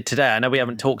we did today. I know we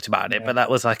haven't talked about it, but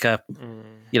that was like a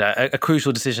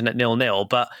crucial decision at 0-0.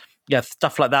 But yeah,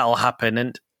 stuff like that will happen,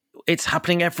 and it's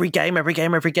happening every game.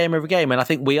 And I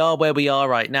think we are where we are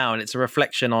right now, and it's a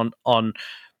reflection on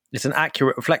it's an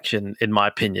accurate reflection, in my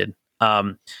opinion.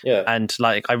 And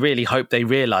I really hope they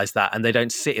realise that, and they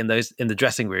don't sit in the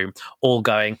dressing room all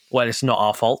going, "Well, it's not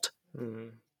our fault."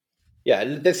 Mm. Yeah,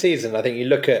 this season, I think you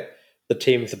look at the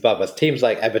teams above us, teams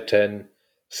like Everton,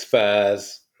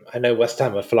 Spurs. I know West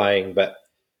Ham are flying, but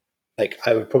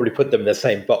I would probably put them in the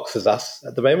same box as us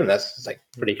at the moment. That's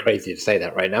pretty crazy to say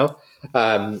that right now.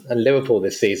 And Liverpool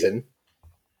this season,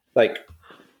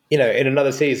 in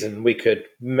another season, we could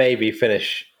maybe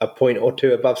finish a point or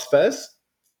two above Spurs,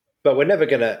 but we're never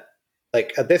going to,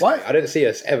 at this point, I don't see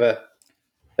us ever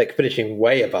finishing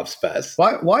way above Spurs.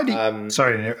 Why do you,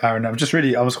 sorry, Aaron,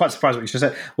 I was quite surprised what you just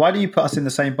said. Why do you put us in the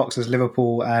same box as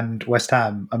Liverpool and West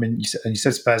Ham? I mean, you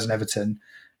said Spurs and Everton,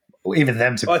 or even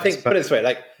them. I think, put it this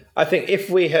way, I think if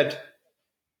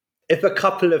a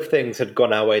couple of things had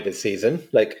gone our way this season,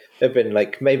 there've been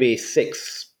maybe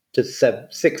 6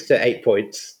 to 8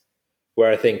 points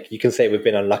where I think you can say we've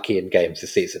been unlucky in games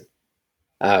this season.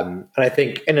 And I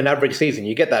think in an average season,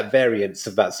 you get that variance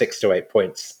of about 6 to 8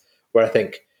 points where I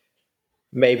think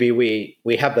maybe we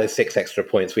have those 6 extra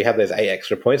points, we have those 8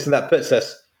 extra points, and that puts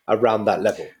us around that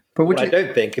level. But what I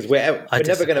don't think is we're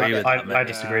never going to. I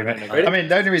disagree, mate. I mean,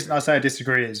 the only reason I say I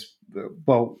disagree is,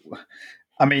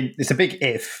 it's a big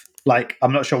if.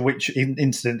 I'm not sure which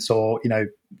incidents or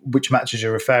which matches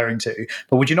you're referring to,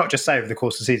 but would you not just say over the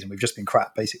course of the season we've just been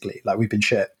crap, basically, we've been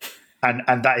shit,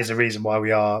 and that is the reason why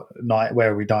we are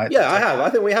where we die. Yeah, I have. I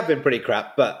think we have been pretty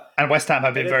crap, and West Ham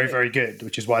have been very, very good,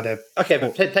 which is why they're okay.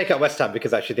 But take out West Ham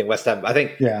because I actually think West Ham.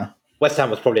 West Ham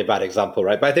was probably a bad example,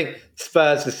 right? But I think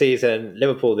Spurs this season,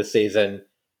 Liverpool this season,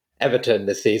 Everton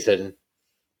this season,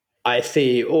 I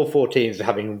see all 4 teams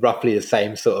having roughly the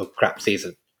same sort of crap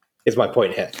season, is my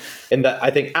point here. In that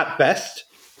I think at best,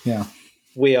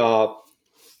 we are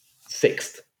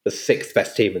the sixth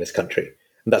best team in this country.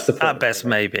 And that's the point. At best,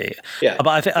 maybe. Yeah.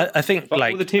 But I think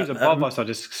all the teams above us are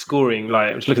just scoring,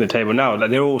 I'm just looking at the table now,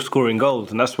 they're all scoring goals,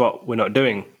 and that's what we're not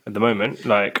doing at the moment.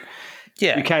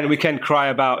 We can cry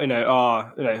about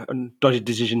a dodgy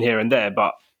decision here and there,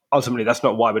 but ultimately that's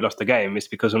not why we lost the game. It's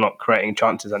because we're not creating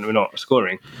chances and we're not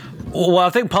scoring. Well,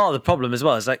 I think part of the problem as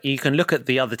well is you can look at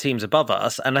the other teams above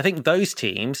us, and I think those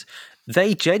teams,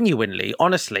 they genuinely,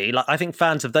 honestly, like I think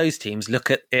fans of those teams look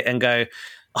at it and go,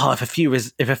 "Oh, if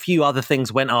a few other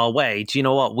things went our way, do you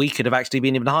know what? We could have actually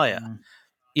been even higher."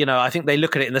 You know, I think they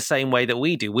look at it in the same way that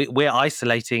we do. We're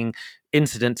isolating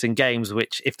incidents in games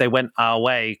which, if they went our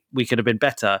way, we could have been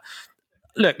better.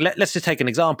 Look, let's just take an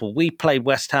example. We played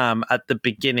West Ham at the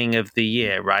beginning of the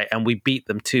year, right? And we beat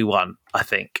them 2-1, I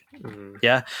think.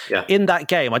 Yeah? In that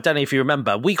game, I don't know if you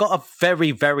remember, we got a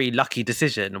very, very lucky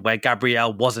decision where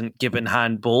Gabriel wasn't given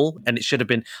handball, and it should have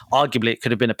been, arguably, it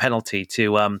could have been a penalty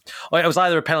to, or it was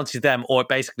either a penalty to them, or it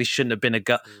basically shouldn't have been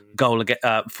a goal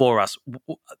for us.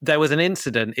 There was an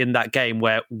incident in that game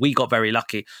where we got very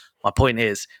lucky. My point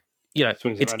is, you know,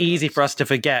 it's easy for us to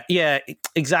forget. Yeah,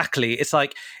 exactly. It's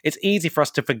like, it's easy for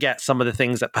us to forget some of the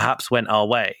things that perhaps went our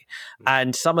way.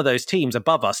 And some of those teams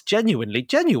above us, genuinely,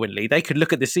 they could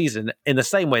look at the season in the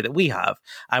same way that we have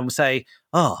and say,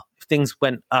 oh, if things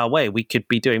went our way, we could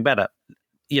be doing better.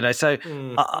 You know, so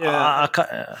I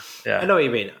know what you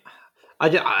mean. I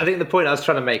think the point I was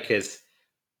trying to make is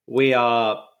we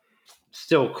are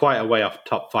still quite a way off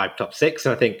top 5, top 6.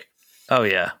 And I think, oh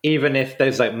yeah, even if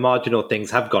those like marginal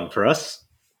things have gone for us,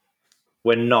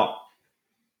 we're not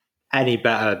any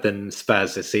better than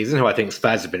Spurs this season, who I think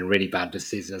Spurs have been really bad this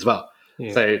season as well.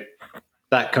 Yeah. So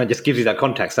that kind of just gives you that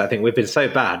context. I think we've been so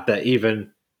bad that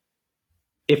even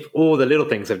if all the little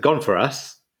things have gone for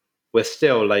us, we're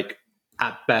still like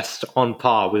at best on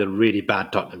par with a really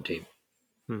bad Tottenham team.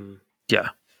 Yeah.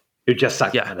 Who just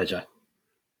sacked the manager.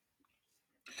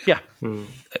 Yeah,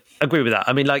 agree with that.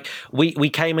 I mean, like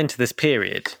we came into this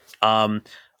period and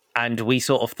we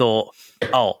sort of thought,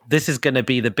 oh, this is going to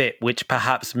be the bit which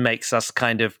perhaps makes us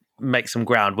kind of make some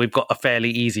ground. We've got a fairly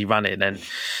easy run in, and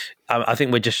I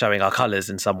think we're just showing our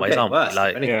colours in some ways, aren't we?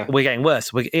 Like we're getting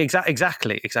worse.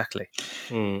 Exactly.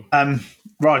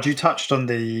 Raj, you touched on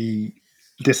the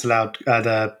disallowed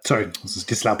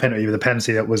penalty with the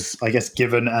penalty that was, I guess,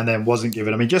 given and then wasn't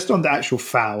given. I mean, just on the actual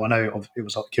foul, I know it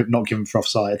was not given for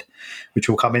offside, which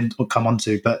we'll come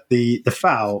onto, but the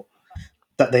foul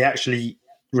that they actually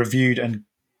reviewed and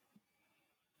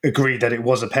agreed that it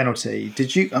was a penalty.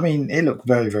 Did you? I mean, it looked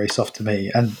very, very soft to me.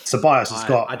 And Ceballos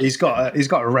he's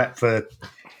got a rep for,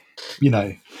 you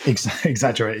know,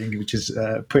 exaggerating, which is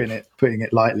putting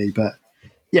it lightly. But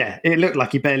yeah, it looked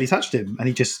like he barely touched him, and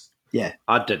he just. Yeah,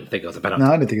 I didn't think it was a penalty.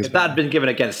 No, I didn't think it was. If that had been given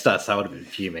against us, I would have been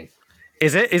fuming.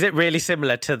 Is it really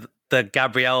similar to the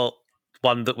Gabriel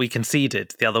one that we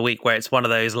conceded the other week, where it's one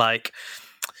of those like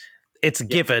it's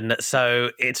given, so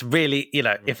it's really, you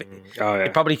know, if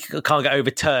it probably can't get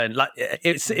overturned. Like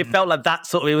it felt like that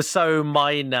sort of. It was so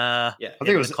minor. Yeah, I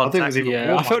think it was even.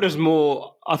 Yeah, I thought it was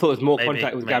more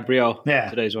contact with Gabriel. Yeah,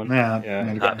 today's one.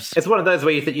 Yeah. It's one of those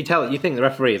where you think the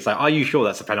referee. It's like, are you sure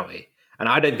that's a penalty? And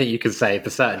I don't think you can say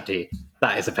for certainty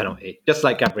that is a penalty, just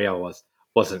like Gabriel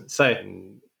wasn't. So,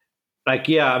 like,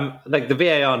 like the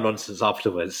VAR nonsense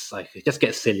afterwards, like it just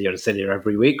gets sillier and sillier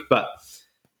every week. But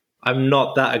I'm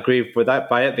not that aggrieved with that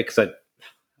by it because I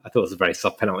thought it was a very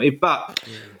soft penalty. But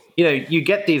you know, you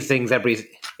get these things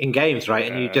in games,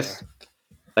 right? And you just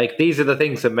like these are the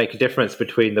things that make a difference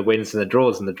between the wins and the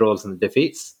draws and the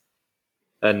defeats.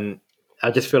 And I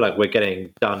just feel like we're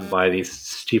getting done by these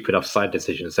stupid offside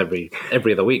decisions every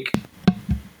other week.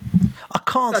 I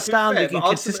can't stand the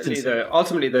inconsistency.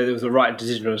 Ultimately, though, there was the right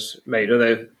decision was made,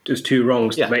 although there's two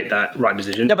wrongs to make that right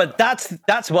decision. No, but that's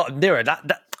what Nira.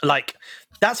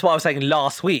 That's what I was saying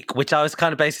last week, which I was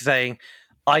kind of basically saying.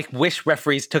 I wish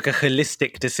referees took a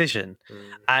holistic decision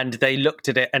and they looked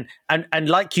at it and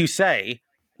like you say,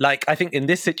 like I think in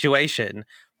this situation,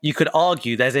 you could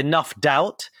argue there's enough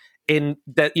doubt in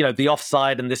that, you know, the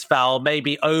offside and this foul,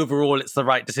 maybe overall it's the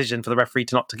right decision for the referee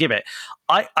to not to give it.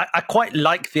 I quite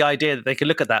like the idea that they could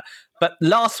look at that. But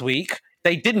last week,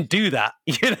 they didn't do that,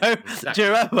 you know? Exactly. Do you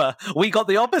remember? We got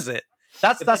the opposite.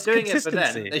 That's doing consistency. It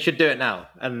for them, they should do it now.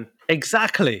 And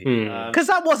exactly. Because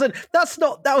that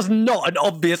was not an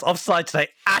obvious offside today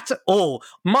at all.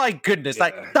 My goodness,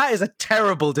 like that is a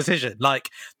terrible decision. Like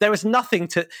there was nothing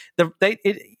to they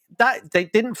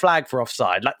didn't flag for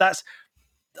offside. Like that's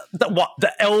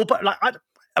the elbow, like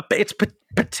it's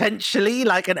potentially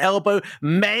like an elbow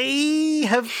may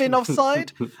have been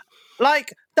offside.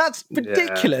 Like that's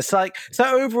ridiculous. Like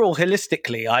so overall,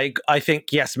 holistically, I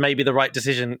think yes, maybe the right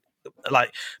decision.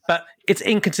 Like, but it's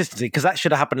inconsistency because that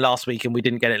should have happened last week and we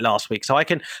didn't get it last week. So I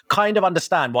can kind of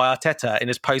understand why Arteta in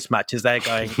his post match is there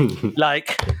going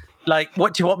like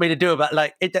what do you want me to do about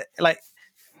like it? Like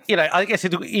you know, I guess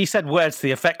he said words to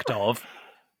the effect of.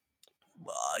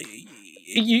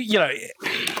 You know,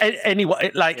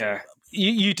 anyway, like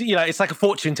you know, it's like a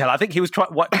fortune teller. I think he was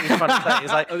trying. What he was trying to say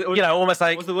is like, you know, almost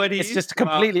like what's the word he it's used? just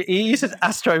completely. He uses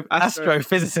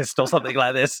astrophysicist or something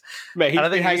like this. Mate, he's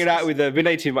been hanging out with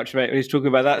Vinay too much, mate, when he's talking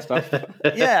about that stuff.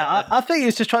 Yeah, I think he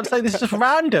was just trying to say this is just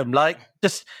random. Like,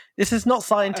 just this is not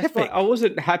scientific. I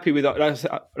wasn't happy with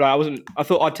that. I wasn't. I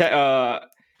thought Arteta,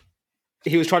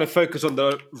 he was trying to focus on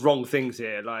the wrong things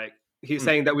here. Like, he was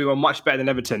saying that we were much better than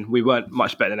Everton. We weren't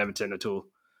much better than Everton at all.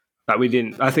 Like, we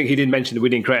didn't. I think he did mention that we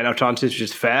didn't create enough chances, which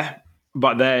is fair.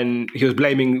 But then he was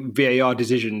blaming VAR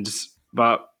decisions.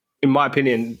 But in my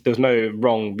opinion, there was no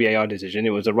wrong VAR decision.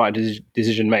 It was the right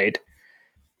decision made.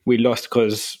 We lost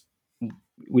because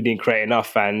we didn't create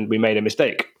enough and we made a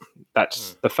mistake.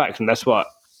 That's the fact, and that's what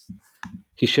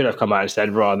he should have come out and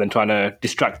said, rather than trying to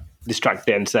distract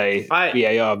it and say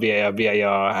VAR,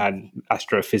 and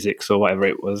astrophysics or whatever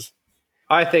it was.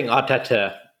 I think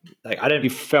Arteta, like, I don't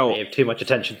pay too much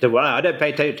attention to what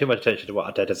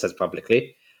Arteta says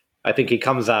publicly. I think he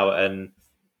comes out and,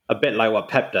 a bit like what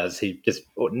Pep does,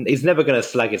 he's never going to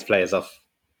slag his players off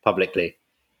publicly.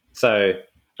 So,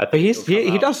 but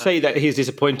he does say that he's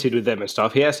disappointed with them and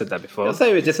stuff. He has said that before. He'll say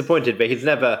he was disappointed, but he's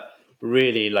never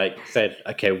really said,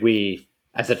 okay, we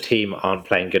as a team aren't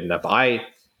playing good enough.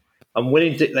 I'm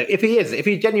willing to, if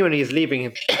he genuinely is leaving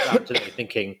him out today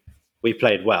thinking we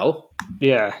played well,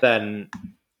 then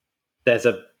there's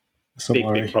a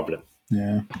big problem.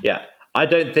 Yeah. I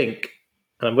don't think,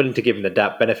 and I'm willing to give him the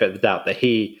benefit of the doubt that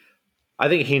I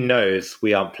think he knows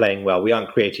we aren't playing well. We aren't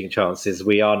creating chances.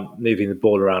 We aren't moving the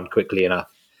ball around quickly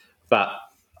enough. But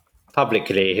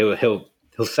publicly, he'll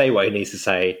say what he needs to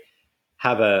say,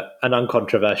 have an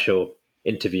uncontroversial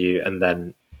interview, and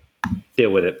then deal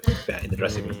with it in the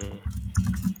dressing room.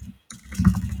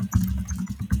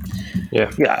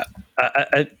 Yeah.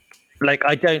 I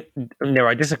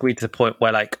disagree to the point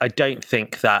where, I don't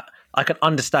think that I can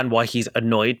understand why he's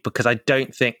annoyed, because I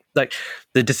don't think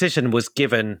the decision was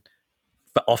given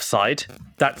for offside.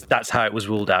 That's how it was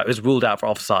ruled out. It was ruled out for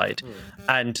offside,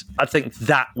 and I think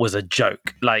that was a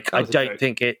joke. I don't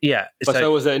think it. Yeah, but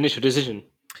so was the initial decision.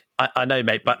 I know,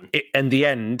 mate, but in the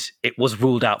end, it was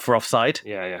ruled out for offside.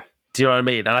 Yeah. Do you know what I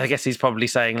mean? And I guess he's probably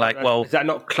saying well, is that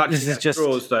not clutching at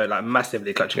straws though?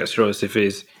 Massively clutching at straws. If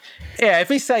he's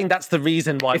saying that's the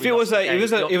reason why. If it was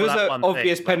an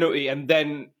obvious penalty, and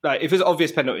then if it was an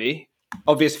obvious penalty,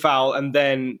 obvious foul, and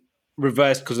then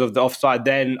reversed because of the offside,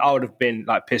 then I would have been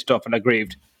pissed off and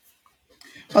aggrieved.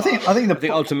 I think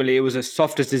ultimately it was a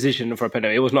softest decision for a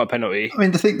penalty. It was not a penalty. I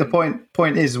mean, the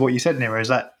point is what you said, Nero, is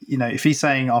that, if he's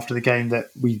saying after the game that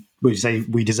we say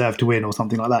we deserve to win or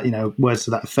something like that, words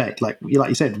to that effect, like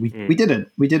you said, we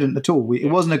didn't at all. It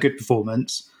wasn't a good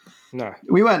performance. No,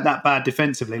 we weren't that bad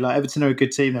defensively. Everton are a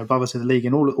good team; they're above us in the league,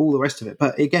 and all the rest of it.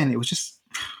 But again, it was just,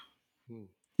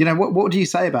 what do you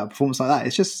say about a performance like that?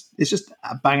 It's just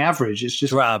a bang average. It's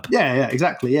just drab. Yeah,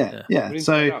 exactly. Yeah.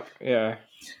 So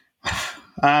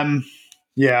I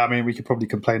mean, we could probably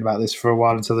complain about this for a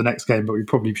while until the next game, but we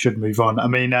probably should move on. I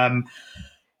mean,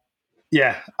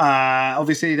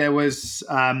 obviously there was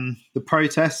the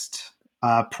protest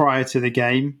prior to the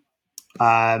game.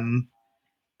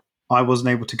 I wasn't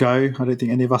able to go. I don't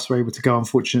think any of us were able to go,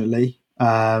 unfortunately.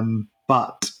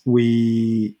 But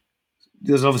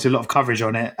there's obviously a lot of coverage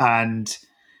on it, and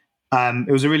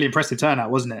it was a really impressive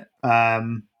turnout, wasn't it?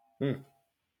 Probably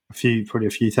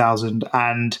a few thousand.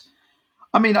 And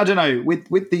I mean, I don't know,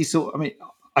 with these I'm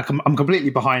completely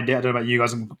behind it. I don't know about you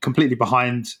guys. I'm completely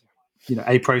behind,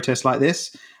 a protest like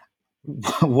this.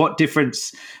 What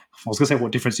difference? I was going to say,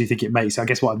 what difference do you think it makes? I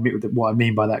guess what I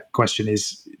mean by that question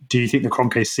is, do you think the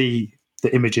Kroenkes see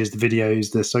the images, the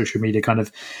videos, the social media kind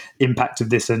of impact of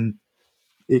this, and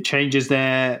it changes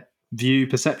their view,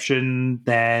 perception,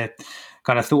 their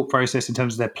kind of thought process in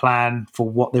terms of their plan for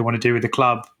what they want to do with the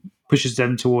club, pushes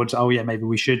them towards, maybe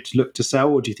we should look to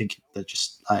sell? Or do you think they're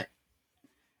just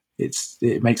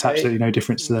it makes absolutely no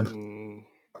difference to them?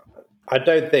 I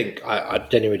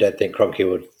genuinely don't think Kroenke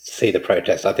would see the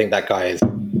protest. I think that guy is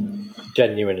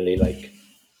genuinely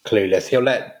clueless. He'll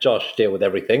let Josh deal with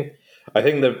everything. I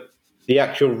think the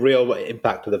actual real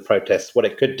impact of the protest, what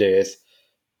it could do is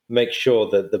make sure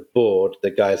that the board, the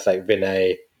guys like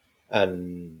Vinay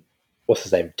and what's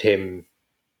his name, Tim,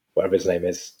 whatever his name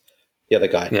is, the other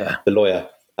guy, the lawyer,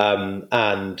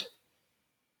 and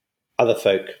other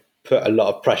folk put a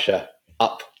lot of pressure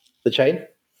up the chain,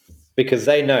 because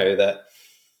they know that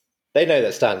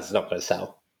Stan's not going to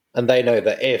sell, and they know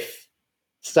that if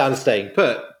Stan's staying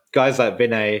put, guys like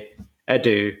Vinay,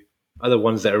 Edu are the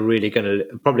ones that are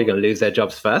probably going to lose their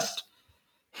jobs first.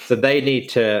 So they need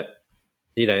to,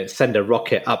 send a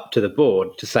rocket up to the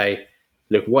board to say,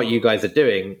 look, what you guys are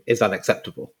doing is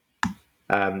unacceptable.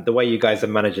 The way you guys are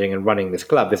managing and running this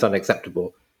club is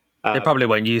unacceptable. They probably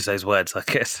won't use those words, I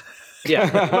guess. Yeah,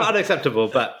 not unacceptable,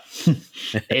 but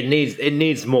it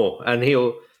needs more. And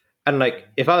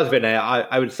if I was Vinay,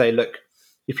 I would say, look,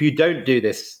 if you don't do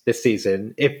this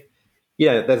season, if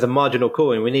there's a marginal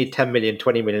call and we need 10 million,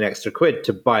 20 million extra quid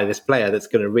to buy this player that's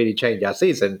going to really change our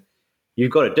season,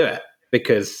 you've got to do it,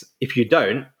 because if you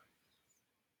don't,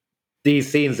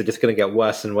 these scenes are just going to get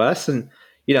worse and worse. And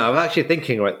I'm actually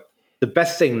thinking, right, the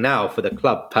best thing now for the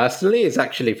club personally is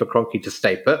actually for Kroenke to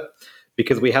stay put,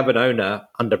 because we have an owner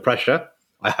under pressure,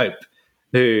 I hope,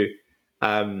 who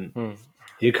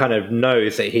kind of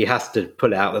knows that he has to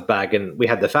pull it out of the bag. And we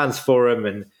had the fans forum,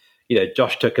 and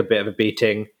Josh took a bit of a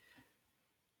beating.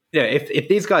 If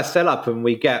these guys sell up and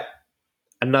we get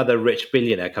another rich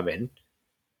billionaire come in,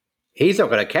 he's not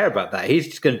going to care about that. He's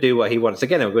just going to do what he wants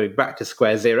again, and we're going back to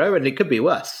square zero. And it could be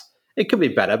worse, it could be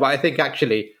better, but I think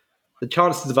actually the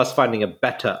chances of us finding a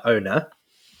better owner,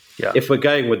 if we're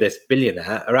going with this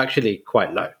billionaire, are actually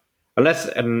quite low.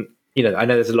 Unless, I know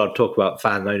there's a lot of talk about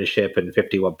fan ownership and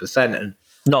 51%, and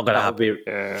not going to happen.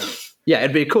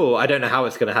 It'd be cool. I don't know how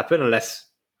it's going to happen, unless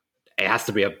it has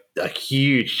to be a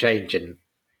huge change in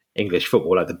English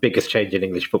football, like the biggest change in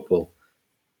English football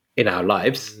in our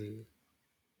lives.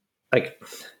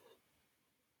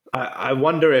 I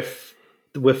wonder if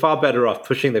we're far better off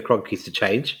pushing the Kroenkes to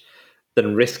change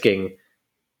than risking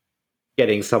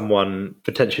getting someone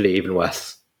potentially even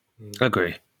worse.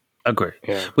 Agree.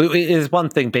 Yeah. There's one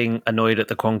thing being annoyed at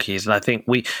the Kroenkes, and I think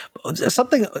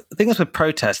things with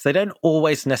protests, they don't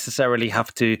always necessarily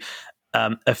have to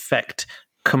affect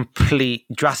complete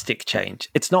drastic change.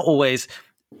 It's not always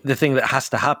the thing that has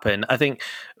to happen. I think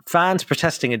fans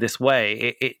protesting in this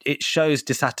way, it shows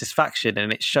dissatisfaction,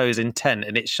 and it shows intent,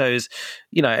 and it shows,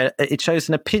 it shows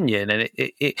an opinion, and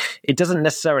it doesn't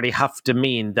necessarily have to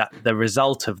mean that the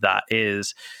result of that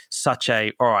is such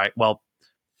a, all right, well,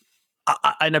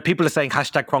 I know people are saying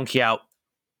 #Kroenke out.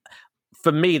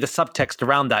 For me, the subtext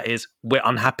around that is we're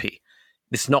unhappy.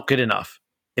 It's not good enough.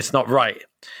 It's not right.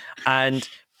 And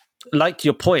like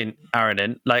your point,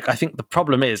 Aaron, I think the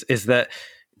problem is that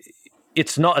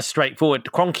it's not as straightforward.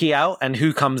 Kroenke out and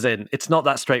who comes in? It's not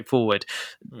that straightforward.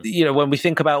 When we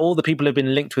think about all the people who've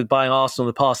been linked with buying Arsenal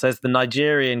in the past, there's the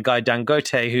Nigerian guy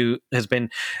Dangote, who has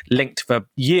been linked for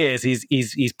years.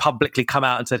 He's publicly come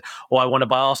out and said, "Oh, I want to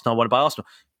buy Arsenal. I want to buy Arsenal."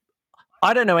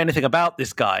 I don't know anything about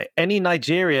this guy. Any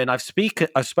Nigerian I've spoken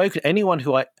to, anyone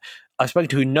who I've spoken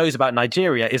to who knows about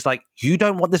Nigeria is like, you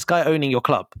don't want this guy owning your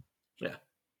club. Yeah,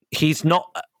 he's not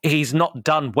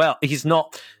done well. He's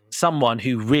not someone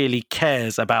who really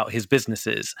cares about his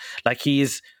businesses. He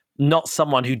is not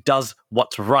someone who does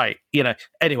what's right.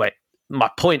 Anyway, my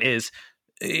point is,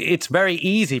 it's very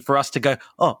easy for us to go,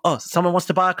 oh, someone wants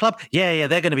to buy a club. Yeah,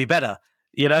 they're going to be better.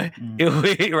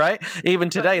 Right? Even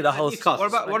today, the whole. What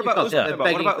about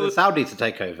the Saudis to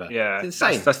take over? Yeah, it's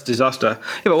insane. That's a disaster.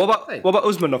 Yeah, but what about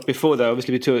Usmanov before though?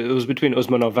 Obviously, it was between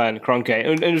Usmanov and Kroenke.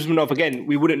 And Usmanov, again,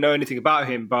 we wouldn't know anything about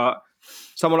him, but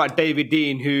someone like David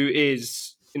Dean, who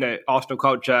is Arsenal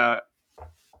culture,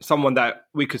 someone that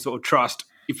we could sort of trust.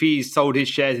 If he's sold his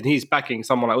shares and he's backing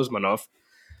someone like Usmanov,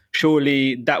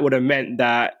 surely that would have meant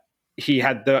that he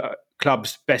had the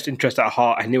club's best interest at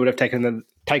heart, and he would have taken them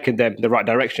the right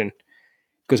direction.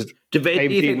 Because David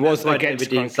Dean was against David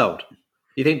Dean sold. Do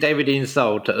you think David Dean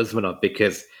sold to Usmanov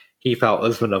because he felt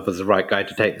Usmanov was the right guy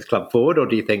to take this club forward, or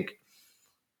do you think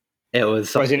it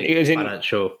was something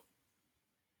financial?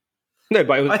 No,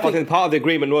 but I think part of the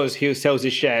agreement was he sells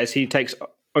his shares, he takes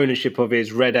ownership of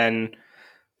his Red and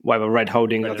White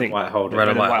Holdings,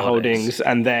 Holdings,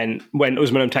 and then when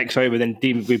Usmanov takes over, then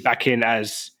Dean will be back in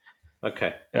as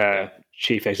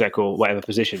chief exec or whatever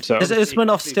position. So does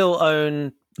Usmanov still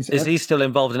own? Is he still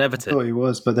involved in Everton? I thought he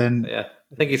was, but then I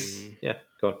think he's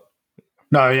go on.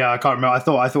 No, I can't remember.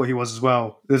 I thought he was as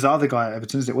well. There's the other guy at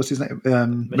Everton, is it? What's his name?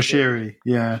 Moshiri.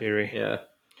 Yeah.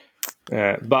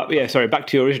 Yeah. But sorry, back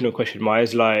to your original question,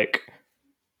 Myers. I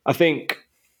think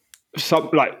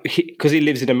because he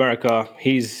lives in America,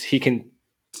 he can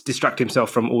distract himself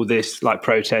from all this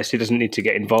protest. He doesn't need to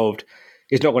get involved.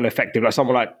 It's not going to affect him.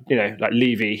 Someone like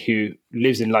Levy, who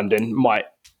lives in London,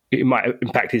 it might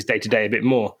impact his day to day a bit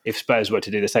more if Spurs were to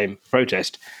do the same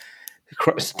protest.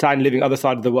 Stan living other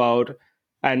side of the world,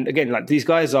 and again, these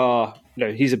guys are,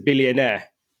 he's a billionaire.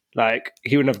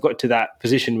 He wouldn't have got to that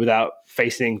position without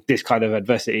facing this kind of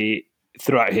adversity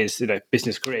throughout his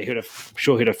business career. He'd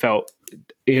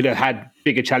have had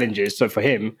bigger challenges. So for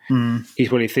him, he's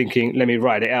probably thinking, let me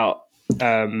ride it out. But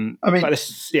at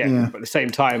the same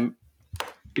time,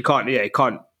 you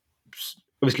can't.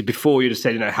 Obviously, before you'd have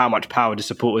said, how much power do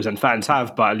supporters and fans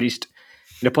have, but at least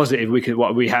the positive,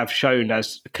 what we have shown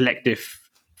as collective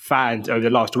fans over the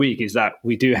last week is that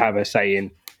we do have a say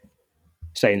in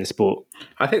the sport.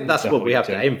 I think that's what we have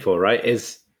to aim for, right?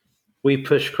 Is we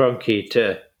push Kroenke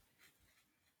to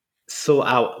sort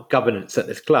out governance at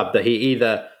this club, that he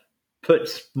either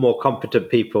puts more competent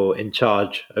people in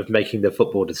charge of making the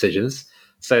football decisions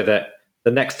so that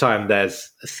the next time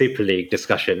there's a Super League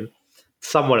discussion,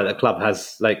 someone at the club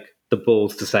has like the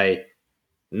balls to say,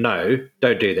 no,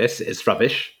 don't do this, it's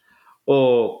rubbish.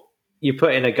 Or you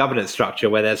put in a governance structure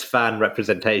where there's fan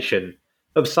representation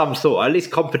of some sort, at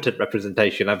least competent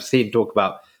representation. I've seen talk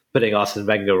about putting Arsene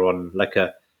Wenger on like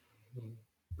a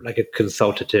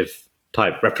consultative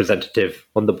type representative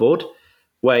on the board,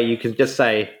 where you can just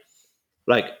say,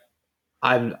 like,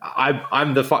 I'm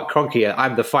the Kroenke,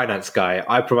 I'm the finance guy,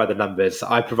 I provide the numbers,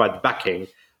 I provide the backing,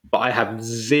 but I have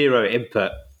zero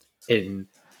input in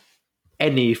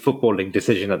any footballing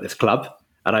decision at this club,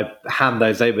 and I hand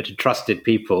those over to trusted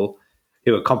people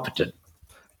who are competent.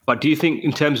 But do you think,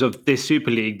 in terms of this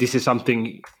Super League, this is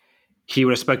something he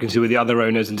would have spoken to with the other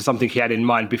owners and something he had in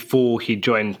mind before he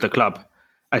joined the club?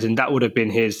 As in, that would have been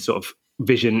his sort of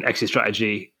vision, exit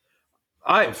strategy.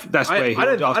 I don't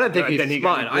think he's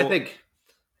smart.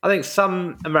 I think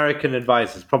some American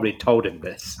advisors probably told him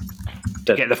this.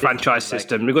 Get the franchise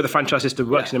system. We've got the franchise system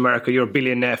works in America. You're a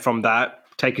billionaire from that.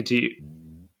 Take it to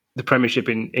the Premiership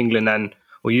in England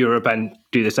or Europe and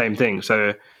do the same thing.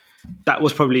 So that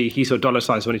was probably, he saw dollar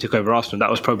signs when he took over Arsenal. That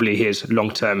was probably his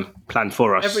long-term plan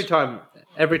for us. Every time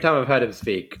I've heard him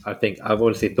speak, I think I've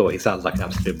honestly thought he sounds like an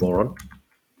absolute moron.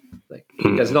 Like,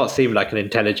 he does not seem like an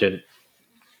intelligent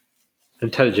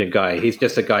guy. He's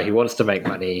just a guy who wants to make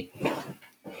money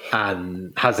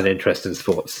and has an interest in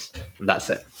sports. And that's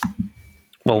it.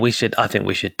 Well, I think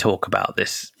we should talk about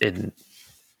this in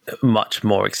much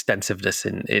more extensiveness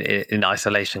in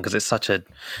isolation, because it's such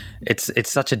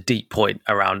a deep point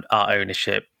around our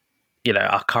ownership,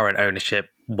 our current ownership,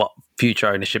 what future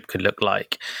ownership could look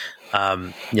like.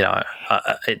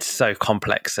 It's so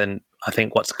complex, and I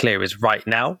think what's clear is right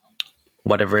now,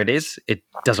 whatever it is, it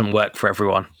doesn't work for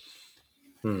everyone.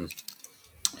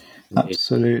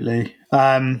 Absolutely.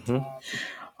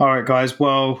 All right, guys.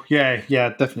 Well, yeah,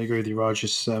 definitely agree with you, Raj.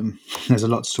 There's a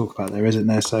lot to talk about there, isn't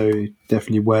there? So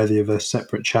definitely worthy of a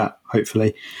separate chat,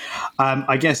 hopefully.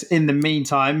 I guess in the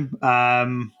meantime,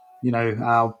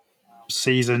 our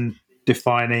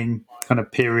season-defining kind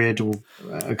of period, or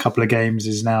a couple of games,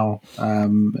 is now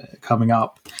coming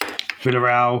up.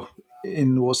 Villarreal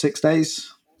in 6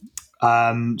 days.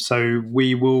 So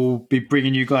we will be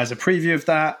bringing you guys a preview of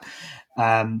that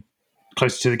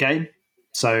closer to the game.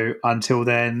 So until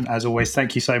then, as always,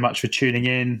 thank you so much for tuning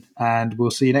in, and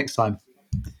we'll see you next time.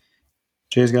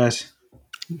 Cheers, guys.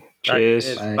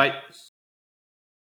 Cheers. Bye.